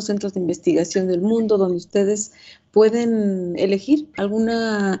mundo, centros de investigación del mundo, donde ustedes pueden elegir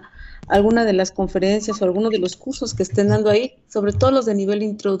alguna de las conferencias o alguno de los cursos que estén dando ahí, sobre todo los de nivel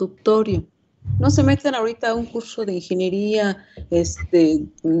introductorio. No se metan ahorita a un curso de ingeniería, de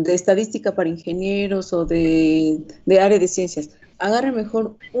estadística para ingenieros o de área de ciencias. Agarre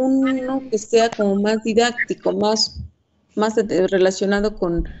mejor uno que sea como más didáctico, más relacionado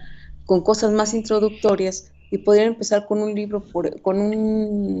con cosas más introductorias, y podrían empezar con un libro,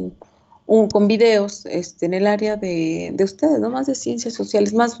 con videos en el área de ustedes, ¿no? Más de ciencias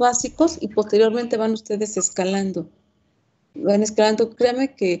sociales, más básicos, y posteriormente van ustedes escalando. Van escalando.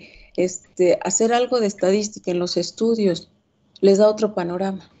 Créame que hacer algo de estadística en los estudios les da otro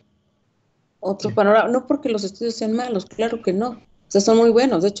panorama. Otro panorama. No porque los estudios sean malos, claro que no. O sea, son muy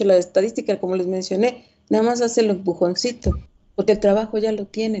buenos. De hecho, la estadística, como les mencioné, nada más hace el empujoncito, porque el trabajo ya lo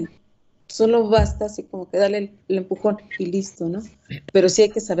tienen. Solo basta así como que darle el empujón y listo, ¿no? Pero sí hay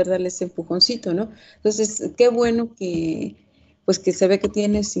que saber darle ese empujoncito, ¿no? Entonces, qué bueno que se ve que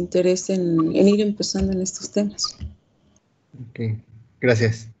tienes interés en ir empezando en estos temas. Ok,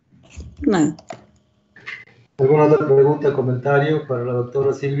 gracias. Nada. ¿Alguna otra pregunta o comentario para la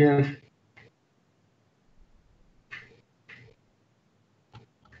doctora Silvia?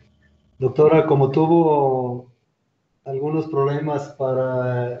 Doctora, como tuvo algunos problemas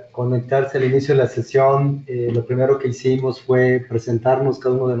para conectarse al inicio de la sesión, lo primero que hicimos fue presentarnos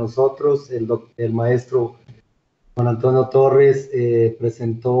cada uno de nosotros. El maestro Juan Antonio Torres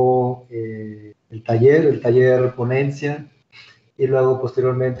presentó el taller ponencia, y luego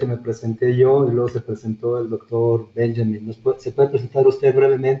posteriormente me presenté yo, y luego se presentó el doctor Benjamin. ¿Se puede presentar usted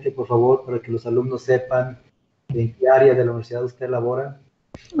brevemente, por favor, para que los alumnos sepan en qué área de la universidad usted labora?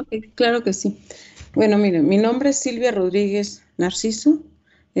 Okay, claro que sí. Bueno, miren, mi nombre es Silvia Rodríguez Narciso.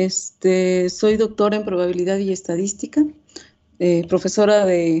 Soy doctora en probabilidad y estadística, profesora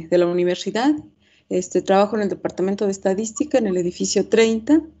de la universidad. Trabajo en el departamento de estadística en el edificio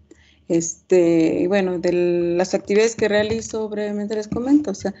 30. Y bueno, de las actividades que realizo brevemente les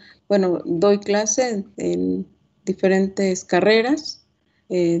comento. O sea, bueno, doy clase en diferentes carreras,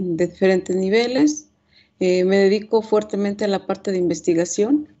 de diferentes niveles. Me dedico fuertemente a la parte de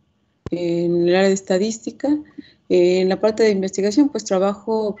investigación en el área de estadística. En la parte de investigación, pues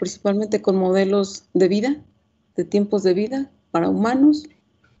trabajo principalmente con modelos de vida, de tiempos de vida para humanos,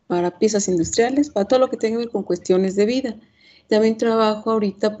 para piezas industriales, para todo lo que tenga que ver con cuestiones de vida. También trabajo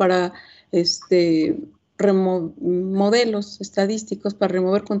ahorita para modelos estadísticos para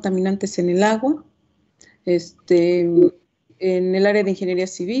remover contaminantes en el agua. En el área de ingeniería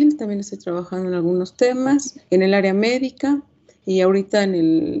civil también estoy trabajando en algunos temas, en el área médica, y ahorita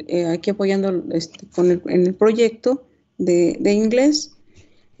aquí apoyando en el proyecto de inglés.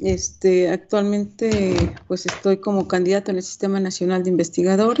 Actualmente pues estoy como candidato en el Sistema Nacional de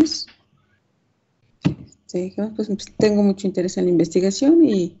Investigadores. Pues tengo mucho interés en la investigación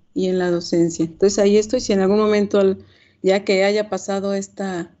y en la docencia. Entonces ahí estoy. Si en algún momento, ya que haya pasado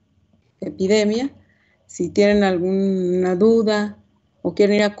esta epidemia, si tienen alguna duda o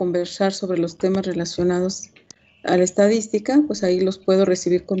quieren ir a conversar sobre los temas relacionados a la estadística, pues ahí los puedo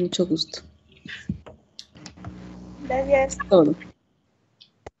recibir con mucho gusto. Gracias. Todo.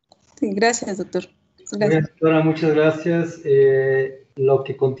 Sí, gracias, doctor. Muy bien, Gracias. doctora, muchas gracias. Lo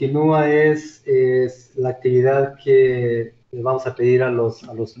que continúa es la actividad que le vamos a pedir a los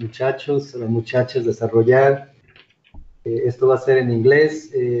muchachos, a las muchachas desarrollar. Esto va a ser en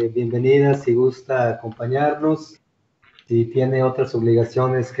inglés. Bienvenida si gusta acompañarnos. Si tiene otras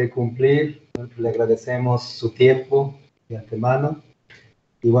obligaciones que cumplir, le agradecemos su tiempo de antemano.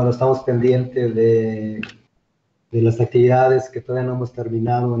 Y bueno, estamos pendientes de las actividades que todavía no hemos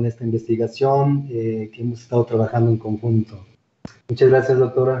terminado en esta investigación, que hemos estado trabajando en conjunto. Muchas gracias,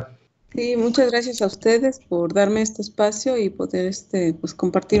 doctora. Sí, muchas gracias a ustedes por darme este espacio y poder pues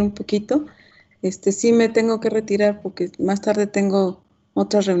compartir un poquito. Sí me tengo que retirar porque más tarde tengo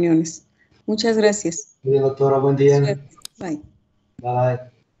otras reuniones. Muchas gracias. Muy bien, doctora, buen día. Suerte. Bye. Bye.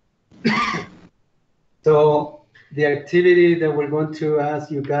 So the activity that we're going to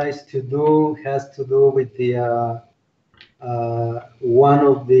ask you guys to do has to do with the one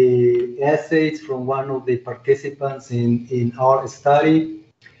of the essays from one of the participants in our study.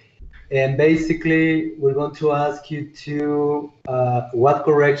 And basically, we're going to ask you to, what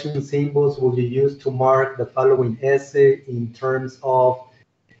correction symbols will you use to mark the following essay in terms of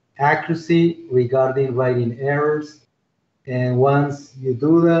accuracy regarding writing errors. And once you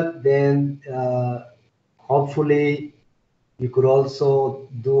do that, then hopefully you could also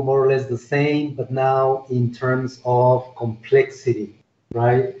do more or less the same, but now in terms of complexity,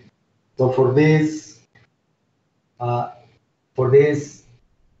 right? So for this, I'm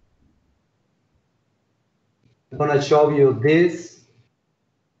going to show you this.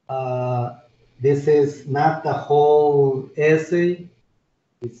 This is not the whole essay.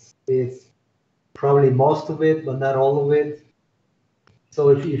 It's probably most of it, but not all of it. So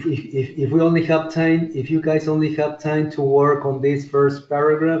if we only have time, if you guys only have time to work on this first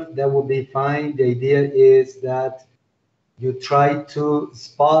paragraph, that will be fine. The idea is that you try to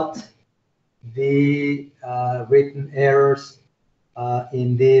spot the written errors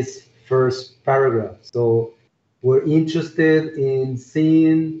in this first paragraph. So we're interested in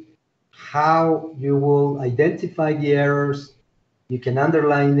seeing how you will identify the errors. You can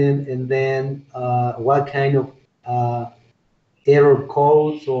underline them, and then what kind of error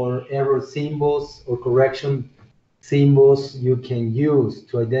codes or error symbols or correction symbols you can use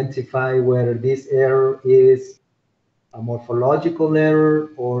to identify whether this error is a morphological error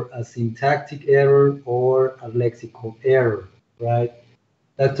or a syntactic error or a lexical error, right?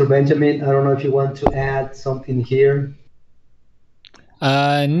 Dr. Benjamin, I don't know if you want to add something here.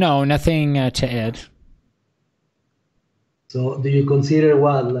 No, nothing to add. So do you consider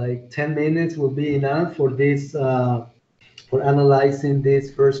what, like 10 minutes will be enough for this, for analyzing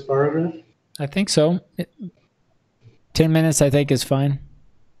this first paragraph? I think so. 10 minutes, I think, is fine.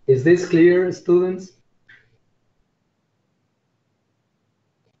 Is this clear, students?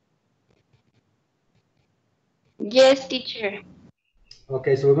 Yes, teacher.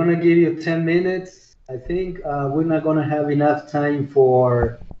 Okay, so we're going to give you 10 minutes. I think we're not going to have enough time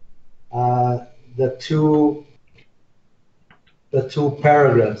for the two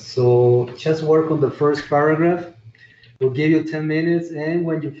paragraphs. So just work on the first paragraph. We'll give you 10 minutes, and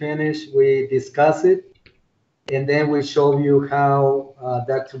when you finish, we discuss it, and then we show you how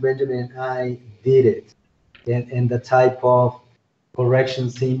Dr. Benjamin and I did it, and the type of correction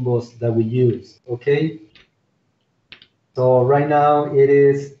symbols that we use, okay? So right now it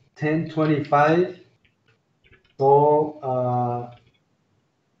is 10:25, so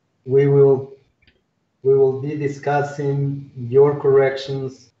we will be discussing your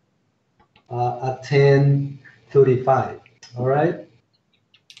corrections at 10:35. All right.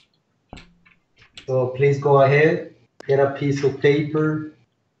 So please go ahead, get a piece of paper,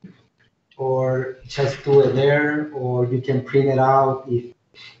 or just do it there, or you can print it out if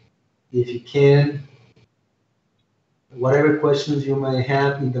you can. Whatever questions you may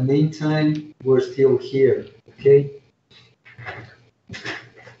have in the meantime, we're still here. Okay.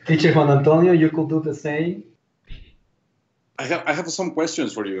 Teacher Juan Antonio, you could do the same. I have some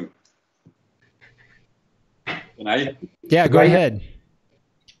questions for you. Can I? Yeah, go ahead.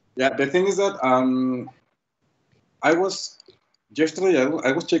 Yeah, the thing is that yesterday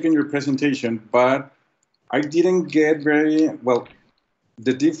I was checking your presentation, but I didn't get very well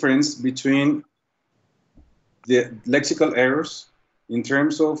the difference between the lexical errors in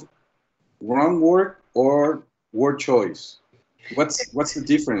terms of wrong word or word choice. What's the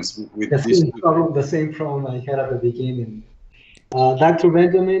difference with this? The same problem I had at the beginning. Dr.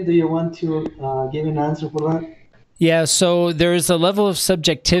 Benjamin, do you want to give an answer for that? Yeah, so there's a level of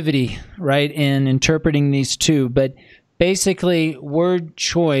subjectivity, right, in interpreting these two, but basically word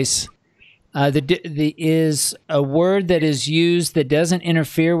choice Is a word that is used that doesn't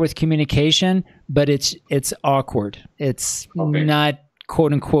interfere with communication, but it's awkward. It's not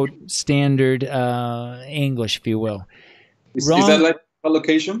quote unquote standard English, if you will. Is that like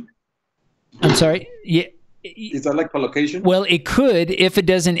collocation? I'm sorry. Yeah. Is that like collocation? Well, it could if it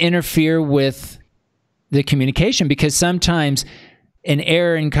doesn't interfere with the communication, because sometimes an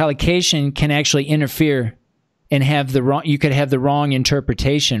error in collocation can actually interfere and have the wrong. You could have the wrong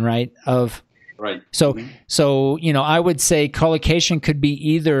interpretation, right? Right. So, so I would say collocation could be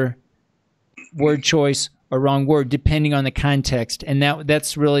either word choice or wrong word, depending on the context, and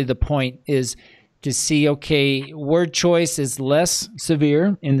that's really the point, is to see, okay, word choice is less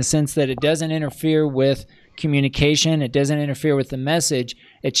severe in the sense that it doesn't interfere with communication, it doesn't interfere with the message,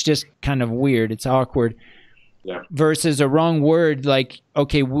 it's just kind of weird, it's awkward. Yeah. Versus a wrong word, like,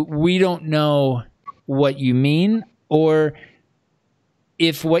 okay, we don't know what you mean, or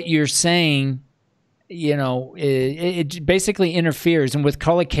if what you're saying, it basically interferes. And with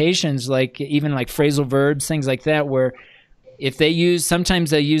collocations, like even like phrasal verbs, things like that, where if sometimes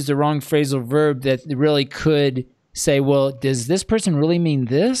they use the wrong phrasal verb that really could say, well, does this person really mean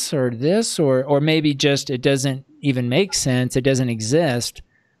this, or maybe just it doesn't even make sense, it doesn't exist,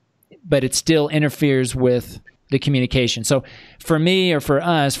 but it still interferes with the communication. So for me, or for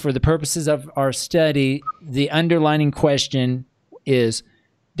us, for the purposes of our study, the underlining question is,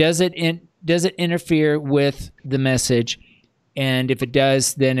 does it interfere with the message? And if it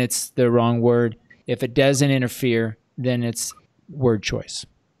does, then it's the wrong word. If it doesn't interfere, then it's word choice.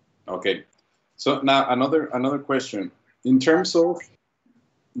 Okay. So now another question. In terms of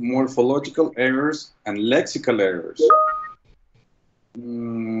morphological errors and lexical errors,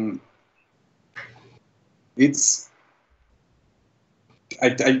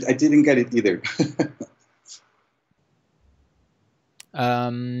 I didn't get it either.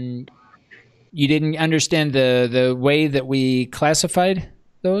 You didn't understand the way that we classified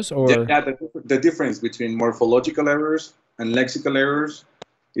those, or the difference between morphological errors and lexical errors.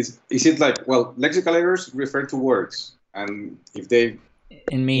 Is it like, well, lexical errors refer to words, and if they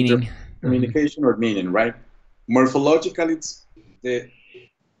in meaning, communication or meaning, right? Morphological, it's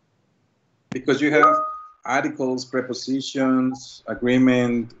because you have articles, prepositions,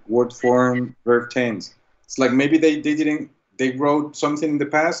 agreement, word form, verb tense. It's like maybe they wrote something in the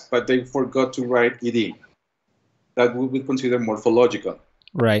past, but they forgot to write ed. That would be considered morphological.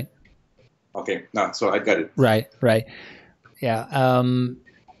 Right. Okay. No, so I got it. Right. Yeah.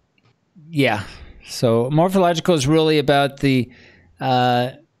 Yeah. So morphological is really about the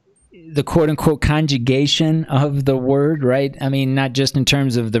quote unquote conjugation of the word, right? I mean, not just in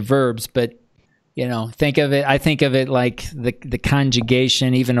terms of the verbs, but I think of it like the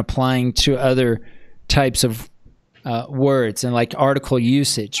conjugation, even applying to other types of words, and like article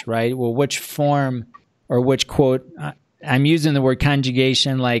usage, right? Well, which form or which quote, I'm using the word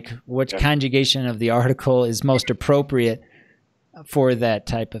conjugation, like which conjugation of the article is most appropriate for that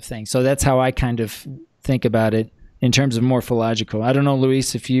type of thing. So that's how I kind of think about it in terms of morphological. I don't know,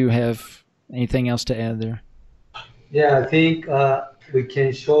 Luis, if you have anything else to add there. Yeah, I think we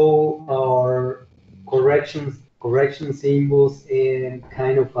can show our correction symbols in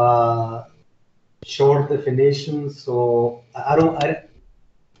kind of short definitions. So I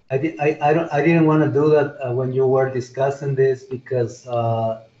didn't want to do that when you were discussing this, because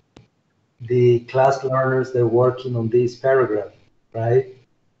the class learners, they're working on this paragraph, right?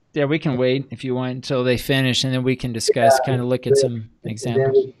 Yeah, we can wait if you want until they finish, and then we can discuss, kind of look at some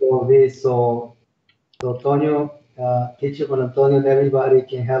examples. Then we go this. So Antonio, teacher Juan Antonio, and everybody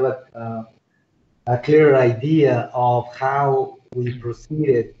can have a clear idea of how we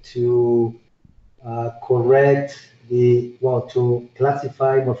proceeded to to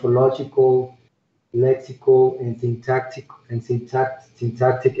classify morphological, lexical, and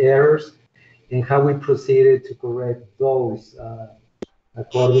syntactic errors, and how we proceeded to correct those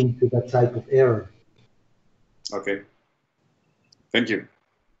according to that type of error. Okay. Thank you.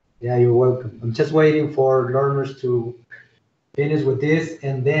 Yeah, you're welcome. I'm just waiting for learners to finish with this,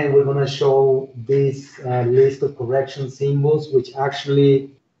 and then we're going to show this list of correction symbols, which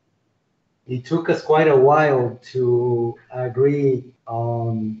actually it took us quite a while to agree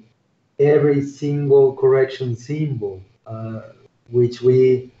on every single correction symbol, which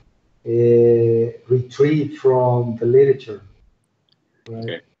we retrieved from the literature. Right?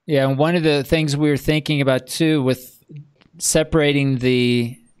 Okay. Yeah, and one of the things we were thinking about too, with separating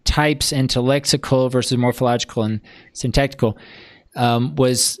the types into lexical versus morphological and syntactical,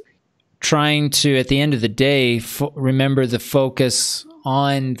 was trying to, at the end of the day, remember the focus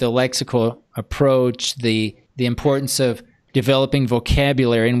on the lexical approach, the importance of developing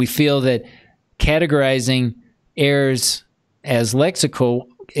vocabulary. And we feel that categorizing errors as lexical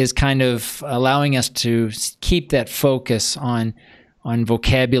is kind of allowing us to keep that focus on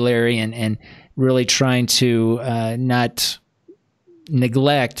vocabulary and really trying to not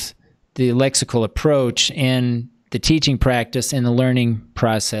neglect the lexical approach in the teaching practice and the learning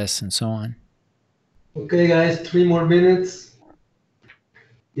process and so on. Okay, guys, 3 more minutes.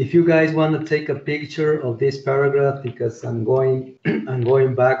 If you guys want to take a picture of this paragraph, because I'm going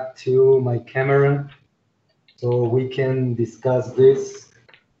back to my camera so we can discuss this.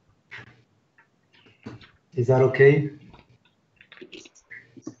 Is that okay?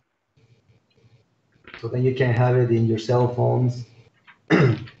 So then you can have it in your cell phones.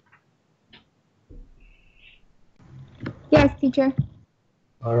 Yes, teacher.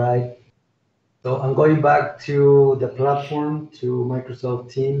 All right. So I'm going back to the platform, to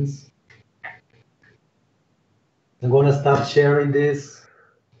Microsoft Teams. I'm going to stop sharing this.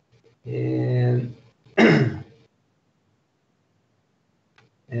 And and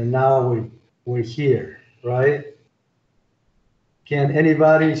now we're here, right? Can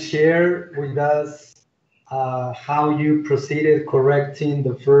anybody share with us how you proceeded correcting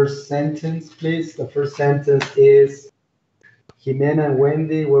the first sentence, please? The first sentence is, Jimena and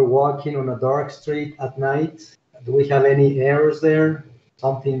Wendy were walking on a dark street at night. Do we have any errors there?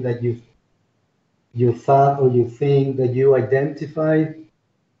 Something that you thought or you think that you identified?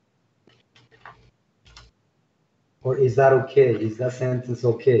 Or is that okay? Is that sentence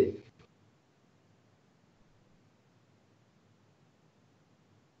okay?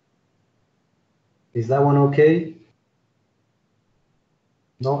 Is that one okay?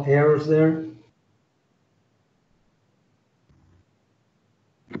 No errors there?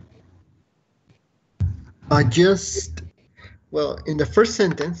 Well, in the first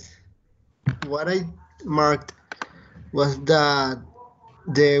sentence, what I marked was that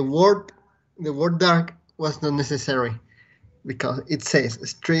the word dark was not necessary because it says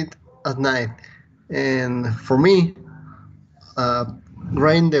street at night. And for me,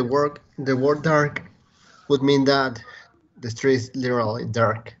 writing the word dark would mean that the street is literally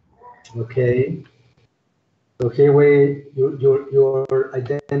dark. Okay. So here you're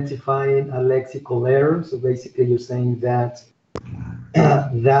identifying a lexical error. So basically you're saying that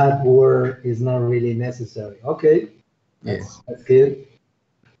that word is not really necessary. Okay. Yes. That's good.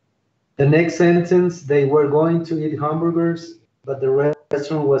 The next sentence, they were going to eat hamburgers, but the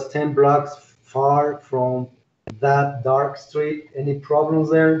restaurant was 10 blocks far from that dark street. Any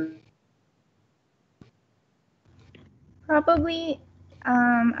problems there? Probably,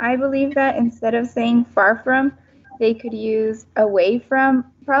 I believe that instead of saying far from, they could use away from.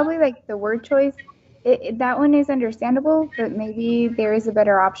 Probably like the word choice. That one is understandable, but maybe there is a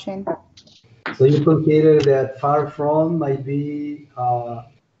better option. So you consider that far from might be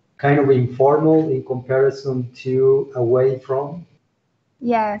kind of informal in comparison to away from?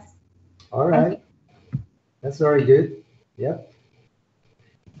 Yes. All right. That's very good. Yep.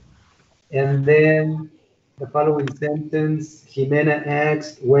 And then the following sentence, Jimena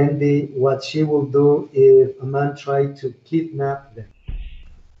asked Wendy what she will do if a man tried to kidnap them.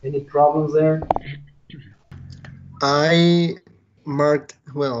 Any problems there? I marked,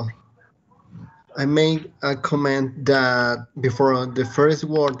 well, I made a comment that before the first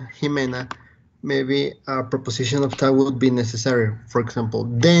word, Jimena, maybe a preposition of time would be necessary. For example,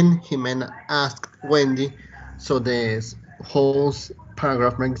 then Jimena asked Wendy, so this whole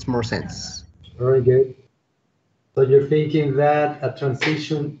paragraph makes more sense. Very good. So you're thinking that a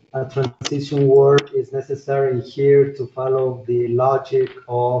transition word is necessary here to follow the logic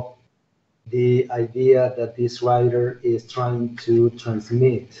of the idea that this writer is trying to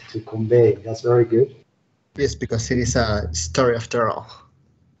transmit, to convey. That's very good. Yes, because it is a story after all.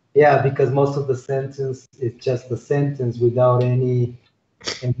 Yeah, because most of the sentence is just a sentence without any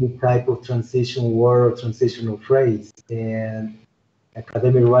type of transition word or transitional phrase. And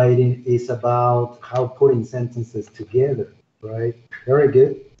academic writing is about how putting sentences together, right? Very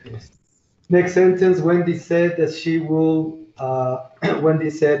good. Yes. Next sentence, Wendy said that she will,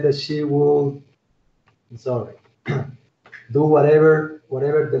 do whatever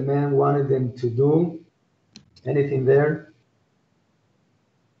the man wanted them to do. Anything there?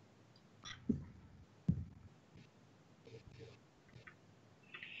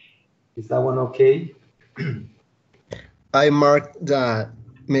 Is that one okay? I marked that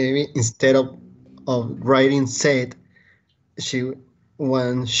maybe instead of writing said,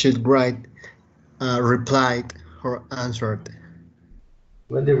 one should write replied or answered.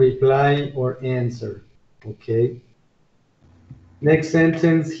 When they reply or answer. Okay. Next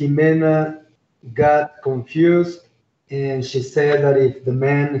sentence, Jimena got confused and she said that if the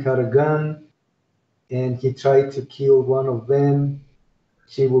man had a gun, and he tried to kill one of them,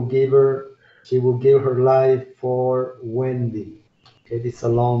 she will give her life for Wendy. Okay, this is a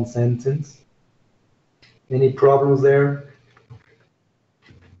long sentence. Any problems there?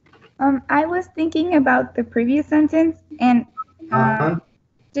 I was thinking about the previous sentence, and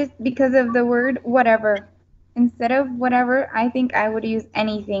just because of the word whatever. Instead of whatever, I think I would use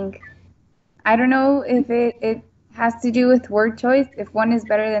anything. I don't know if it has to do with word choice, if one is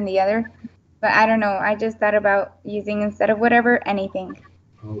better than the other, but I don't know. I just thought about using instead of whatever, anything.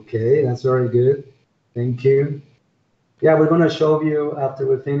 Okay, that's very good. Thank you. Yeah, we're going to show you after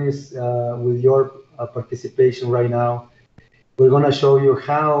we finish with your participation right now. We're going to show you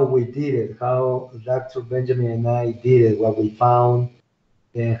how we did it, how Dr. Benjamin and I did it, what we found,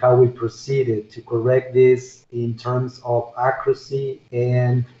 and how we proceeded to correct this in terms of accuracy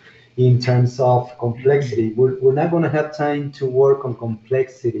and in terms of complexity. We're not going to have time to work on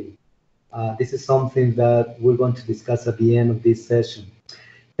complexity. This is something that we're going to discuss at the end of this session.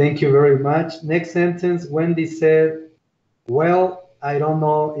 Thank you very much. Next sentence, Wendy said, well, I don't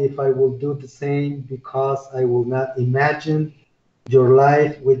know if I will do the same because I will not imagine your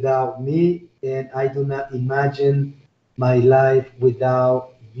life without me, and I do not imagine my life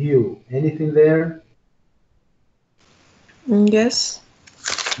without you. Anything there? Yes.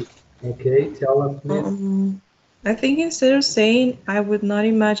 Okay, tell us, please. I think instead of saying I would not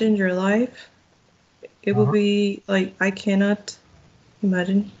imagine your life, it will be like I cannot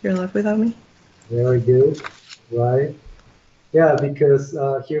imagine your life without me. Very good, right? Yeah, because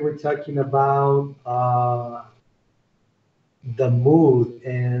here we're talking about the mood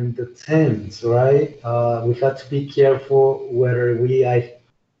and the tense, right? We have to be careful whether we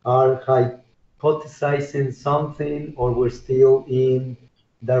are hypothesizing something or we're still in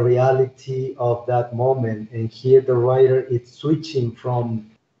the reality of that moment. And here the writer is switching from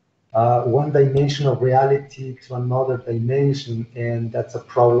one dimension of reality to another dimension, and that's a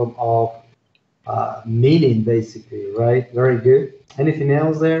problem of meaning, basically, right? Very good. Anything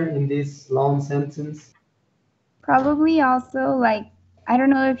else there in this long sentence? Probably also, like, I don't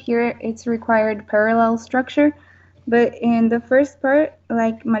know if here it's required parallel structure, but in the first part,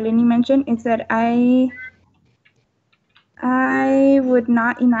 like Malini mentioned, it said I would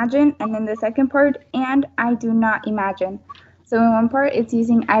not imagine, and then the second part, and I do not imagine. So in one part it's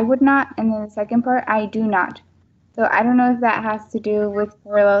using I would not, and then the second part I do not. So I don't know if that has to do with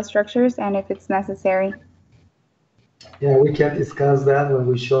parallel structures and if it's necessary. Yeah, we can discuss that when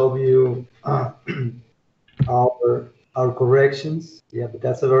we show you our corrections. Yeah, but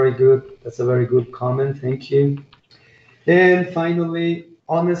that's a very good comment. Thank you. And finally,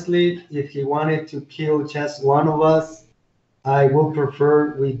 honestly, if he wanted to kill just one of us, I would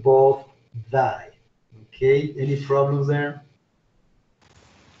prefer we both die. Okay, any problems there?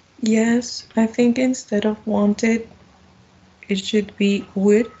 Yes, I think instead of wanted, it should be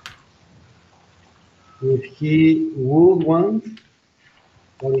would. If he would want,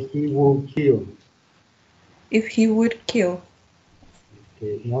 or if he will kill? If he would kill.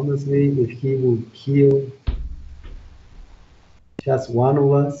 Okay, honestly, if he will kill just one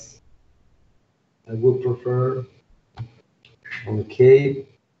of us, I would prefer. Okay.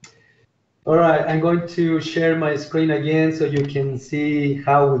 All right, I'm going to share my screen again so you can see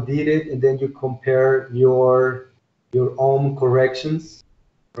how we did it, and then you compare your own corrections,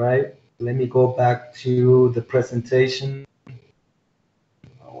 right? Let me go back to the presentation.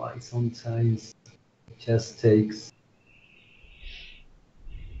 Why sometimes it just takes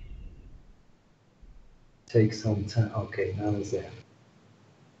some time. Okay, now it's there.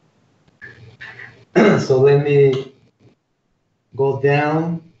 So let me go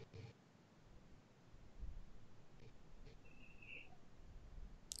down.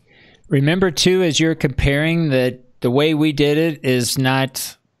 Remember too, as you're comparing, that the way we did it is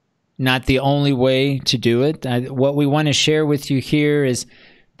not the only way to do it. What we want to share with you here is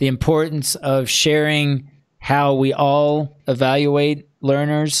the importance of sharing how we all evaluate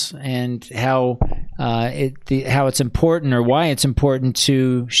learners and how it's important, or why it's important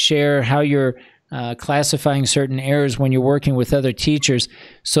to share how you're classifying certain errors when you're working with other teachers,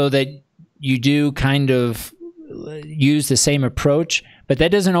 so that you do kind of use the same approach. But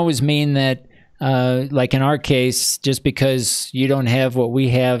that doesn't always mean that, like in our case, just because you don't have what we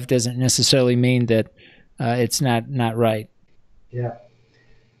have doesn't necessarily mean that it's not right. Yeah.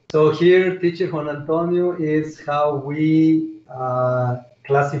 So here, Teacher Juan Antonio, is how we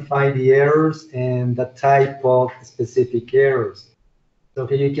classify the errors and the type of specific errors. So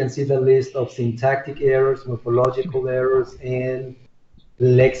here you can see the list of syntactic errors, morphological errors, and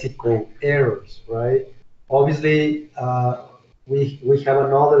lexical errors, right? Obviously, we have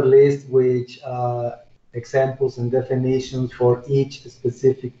another list which examples and definitions for each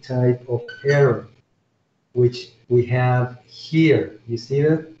specific type of error, which we have here. You see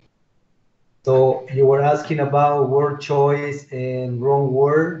that? So you were asking about word choice and wrong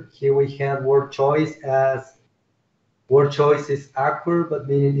word. Here we have word choice as word choice is accurate, but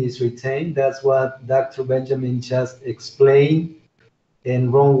meaning is retained. That's what Dr. Benjamin just explained.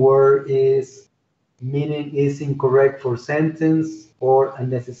 And wrong word is meaning is incorrect for sentence or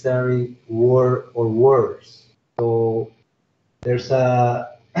unnecessary word or words. So there's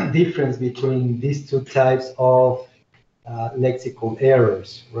a difference between these two types of lexical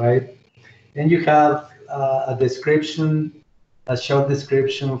errors, right? And you have a description, a short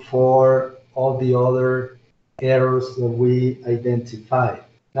description for all the other errors that we identified.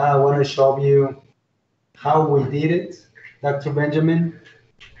 Now I want to show you how we did it, Dr. Benjamin.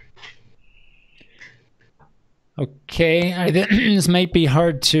 Okay, this might be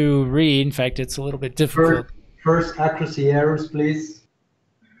hard to read. In fact, it's a little bit difficult. First accuracy errors, please.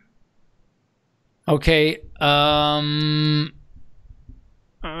 Okay.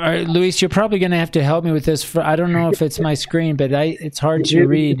 All right, Luis, you're probably going to have to help me with this. I don't know if it's my screen, but it's hard to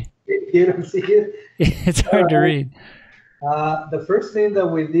read. You don't see it? It's hard to read. The first thing that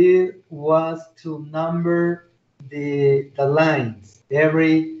we did was to number the lines.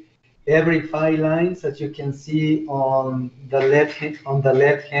 Every 5 lines, as you can see on the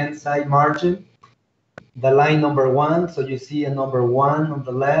left hand side margin, the line number 1. So you see a number 1 on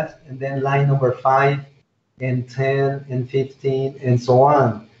the left, and then line number 5 and 10 and 15 and so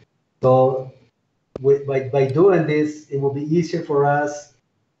on. So by doing this, it will be easier for us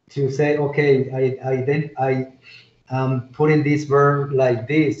to say, okay, I putting this verb like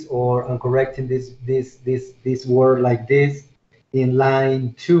this, or I'm correcting this word like this in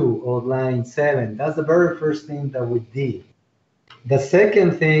line 2 or line 7. That's the very first thing that we did. The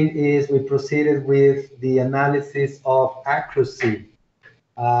second thing is we proceeded with the analysis of accuracy,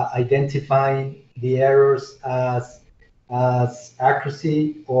 identifying the errors as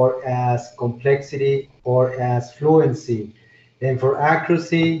accuracy or as complexity or as fluency. And for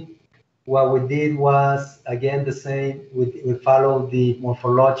accuracy, what we did was, again, the same. We followed the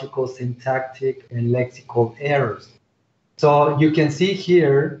morphological, syntactic, and lexical errors. So you can see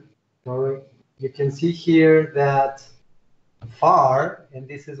here, that far, and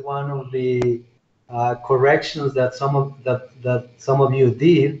this is one of the corrections that some of you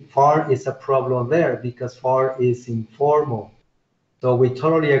did. Far is a problem there because far is informal. So we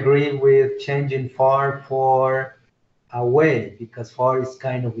totally agree with changing far for away because far is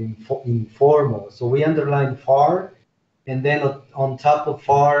kind of informal. So we underline far, and then on top of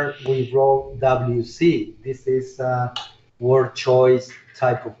far we wrote WC. This is a word choice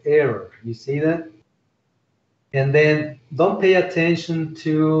type of error. You see that? And then don't pay attention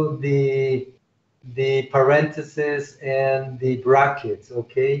to the parentheses and the brackets,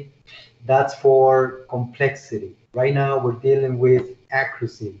 okay? That's for complexity. Right now we're dealing with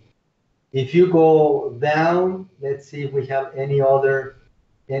accuracy. If you go down, let's see if we have any other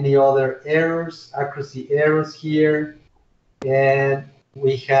errors, accuracy errors here. And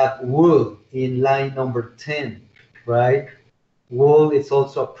we have would in line number 10, right? Would is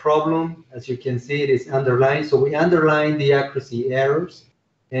also a problem. As you can see, it is underlined. So we underlined the accuracy errors.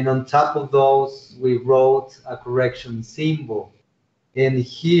 And on top of those, we wrote a correction symbol. And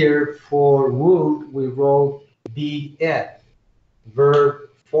here for would, we wrote BF, verb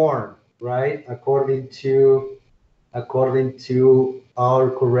form, right? According to our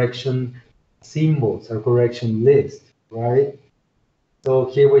correction symbols, our correction list, right? So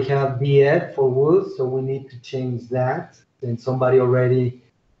here we have BF for would, so we need to change that. And somebody already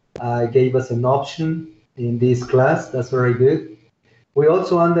gave us an option in this class. That's very good. We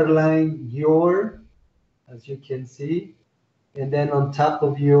also underline your, as you can see. And then on top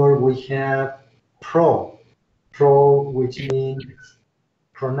of your, we have pro, which means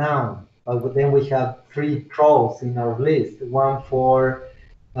pronoun. But then we have 3 pros in our list. One for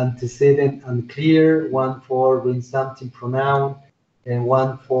antecedent unclear, one for resulting pronoun, and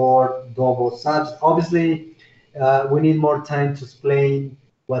one for double subject. Obviously, we need more time to explain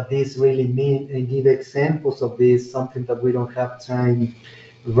what this really means and give examples of this, something that we don't have time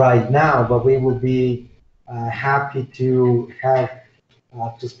right now, but we will be happy to have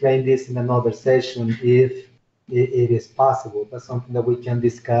to explain this in another session if it is possible. That's something that we can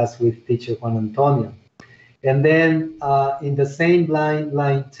discuss with teacher Juan Antonio. And then in the same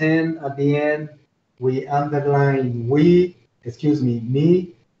line 10 at the end, we underline me,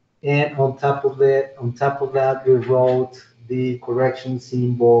 and on top of that, we wrote the correction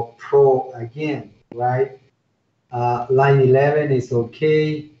symbol pro again, right? Line 11 is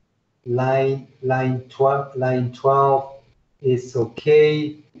okay. Line 12 is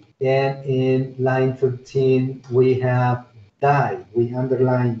okay. And in line 13, we have died. We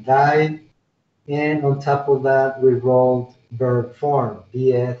underline died. And on top of that, we wrote verb form,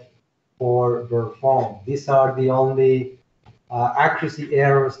 VF for verb form. These are the only accuracy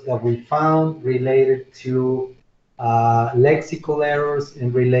errors that we found related to lexical errors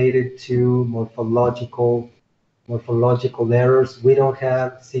and related to morphological errors. We don't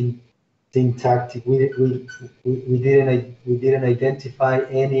have syntactic. We didn't identify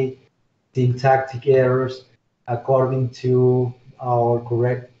any syntactic errors according to our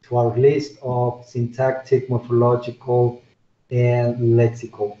list of syntactic, morphological, and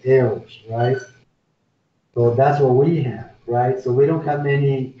lexical errors, right? So that's what we have, right? So we don't have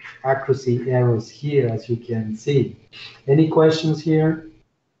many accuracy errors here, as you can see. Any questions here?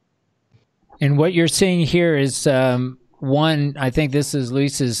 And what you're seeing here is one, I think this is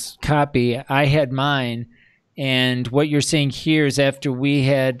Luis's copy. I had mine. And what you're seeing here is after we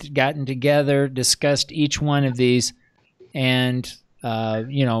had gotten together, discussed each one of these, and,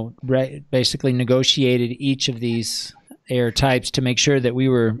 basically negotiated each of these error types to make sure that we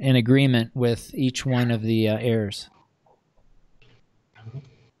were in agreement with each one of the errors.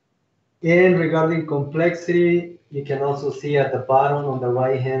 And regarding complexity, you can also see at the bottom on the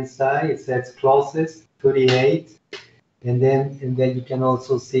right-hand side, it says clauses 38. And then you can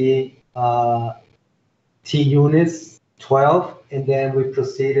also see T units 12. And then we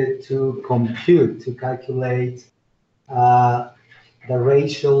proceeded to calculate the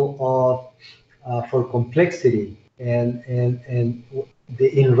ratio of for complexity. And in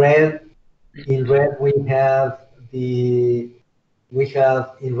red we have the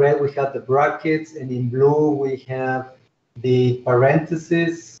brackets, and in blue we have the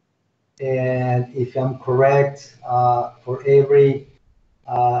parentheses. And if I'm correct, for every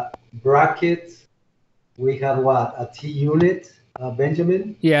bracket, we have what? A T unit,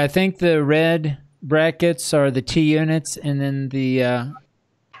 Benjamin? Yeah, I think the red brackets are the T units, and then the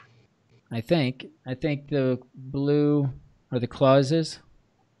I think the blue are the clauses.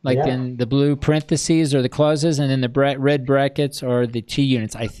 In the blue parentheses are the clauses, and then the red brackets are the T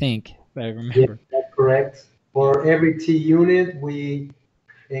units, I think, if I remember. Yeah, that's correct. For every T unit, we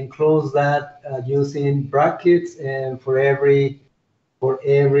enclose that using brackets, and for every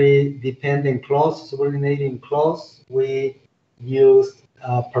dependent clause, subordinating clause, we used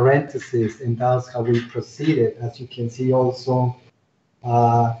parentheses, and that's how we proceeded. As you can see also,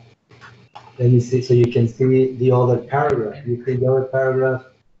 let me see, so you can see the other paragraph. You see the other paragraph,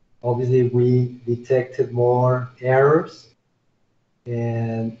 obviously we detected more errors,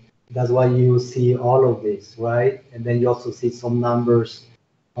 and that's why you see all of this, right? And then you also see some numbers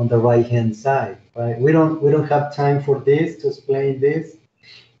on the right-hand side, right? We don't have time for this to explain this,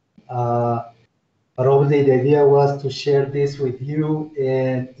 but obviously the idea was to share this with you.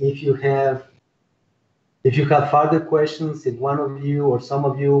 And if you have further questions, if one of you or some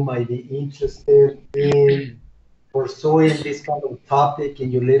of you might be interested in pursuing this kind of topic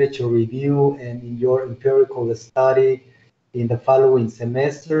in your literature review and in your empirical study in the following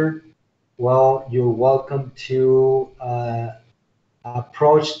semester, well, you're welcome to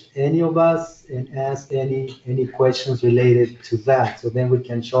approach any of us and ask any questions related to that. So then we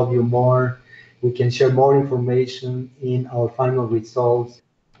can show you more, we can share more information in our final results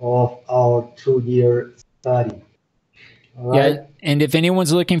of our 2-year study. All right? Yeah, and if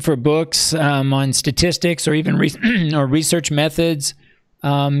anyone's looking for books on statistics or even or research methods,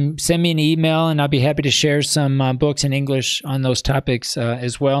 send me an email, and I'll be happy to share some books in English on those topics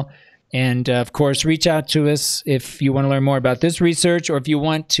as well. And of course, reach out to us if you want to learn more about this research, or if you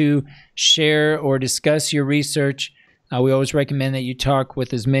want to share or discuss your research. We always recommend that you talk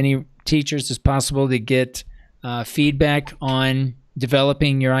with as many teachers as possible to get feedback on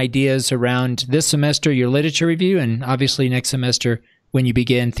developing your ideas around this semester, your literature review, and obviously next semester when you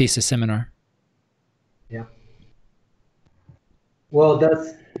begin thesis seminar. Yeah. Well,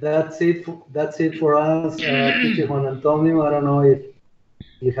 that's it for us, Teacher Juan Antonio. I don't know if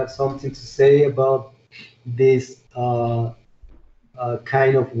you have something to say about this kind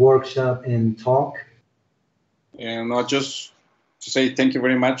of workshop and talk. And not just to say thank you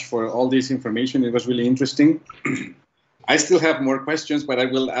very much for all this information. It was really interesting. I still have more questions, but I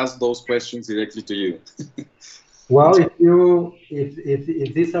will ask those questions directly to you. Well,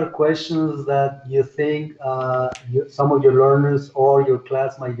 if these are questions that you think some of your learners or your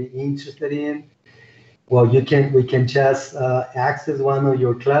class might be interested in, well, we can just access one of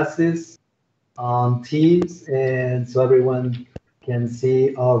your classes on Teams, and so everyone can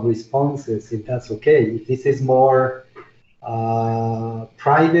see our responses, if that's okay. If this is more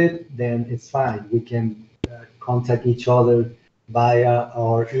private, then it's fine. We can contact each other via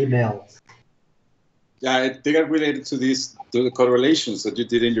our emails. Yeah, they are related to the correlations that you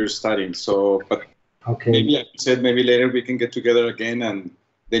did in your study. So, but Okay. maybe I said maybe later we can get together again and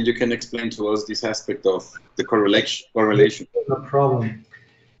then you can explain to us this aspect of the correlation. No problem.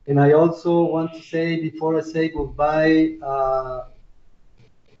 And I also want to say, before I say goodbye,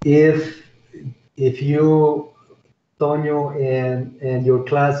 if you, Tonio, and your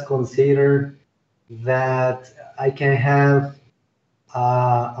class consider that I can have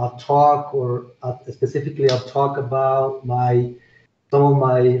a talk or specifically a talk about some of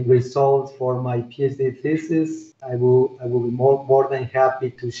my results for my PhD thesis, I will be more than happy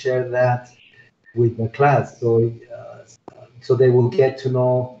to share that with the class. So they will get to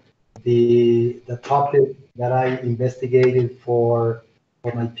know the topic that I investigated for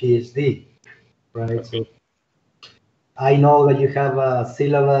my PhD, right? So I know that you have a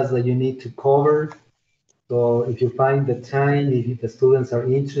syllabus that you need to cover. So if you find the time, if the students are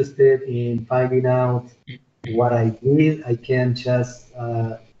interested in finding out what I did, I can just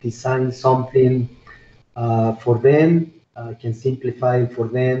design something for them. I can simplify it for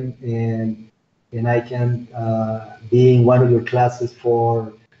them, and I can be in one of your classes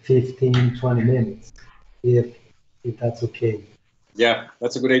for 15, 20 minutes, if that's okay. Yeah,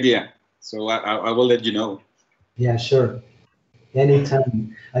 that's a good idea. So I will let you know. Yeah, sure.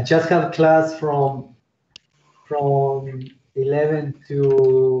 Anytime. I just have class from 11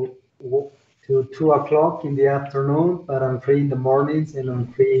 to 2 o'clock in the afternoon, but I'm free in the mornings and I'm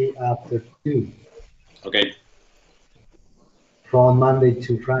free after 2. Okay. From Monday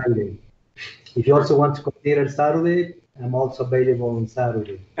to Friday. If you also want to consider Saturday, I'm also available on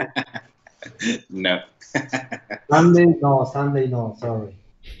Saturday. No. Sunday no, sorry.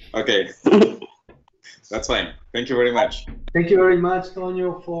 Okay. That's fine. Thank you very much. Thank you very much,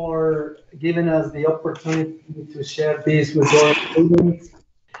 Tonio, for giving us the opportunity to share this with our students.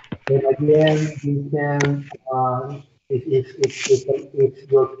 And again, you can, if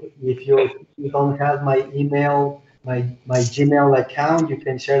you don't have my email, my Gmail account, you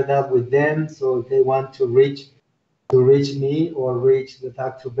can share that with them. So if they want to reach me or reach the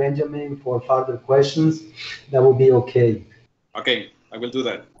Dr. Benjamin for further questions, that will be okay. Okay, I will do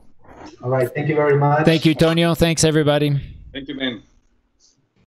that. All right. Thank you very much. Thank you, Tonio. Thanks, everybody. Thank you, man.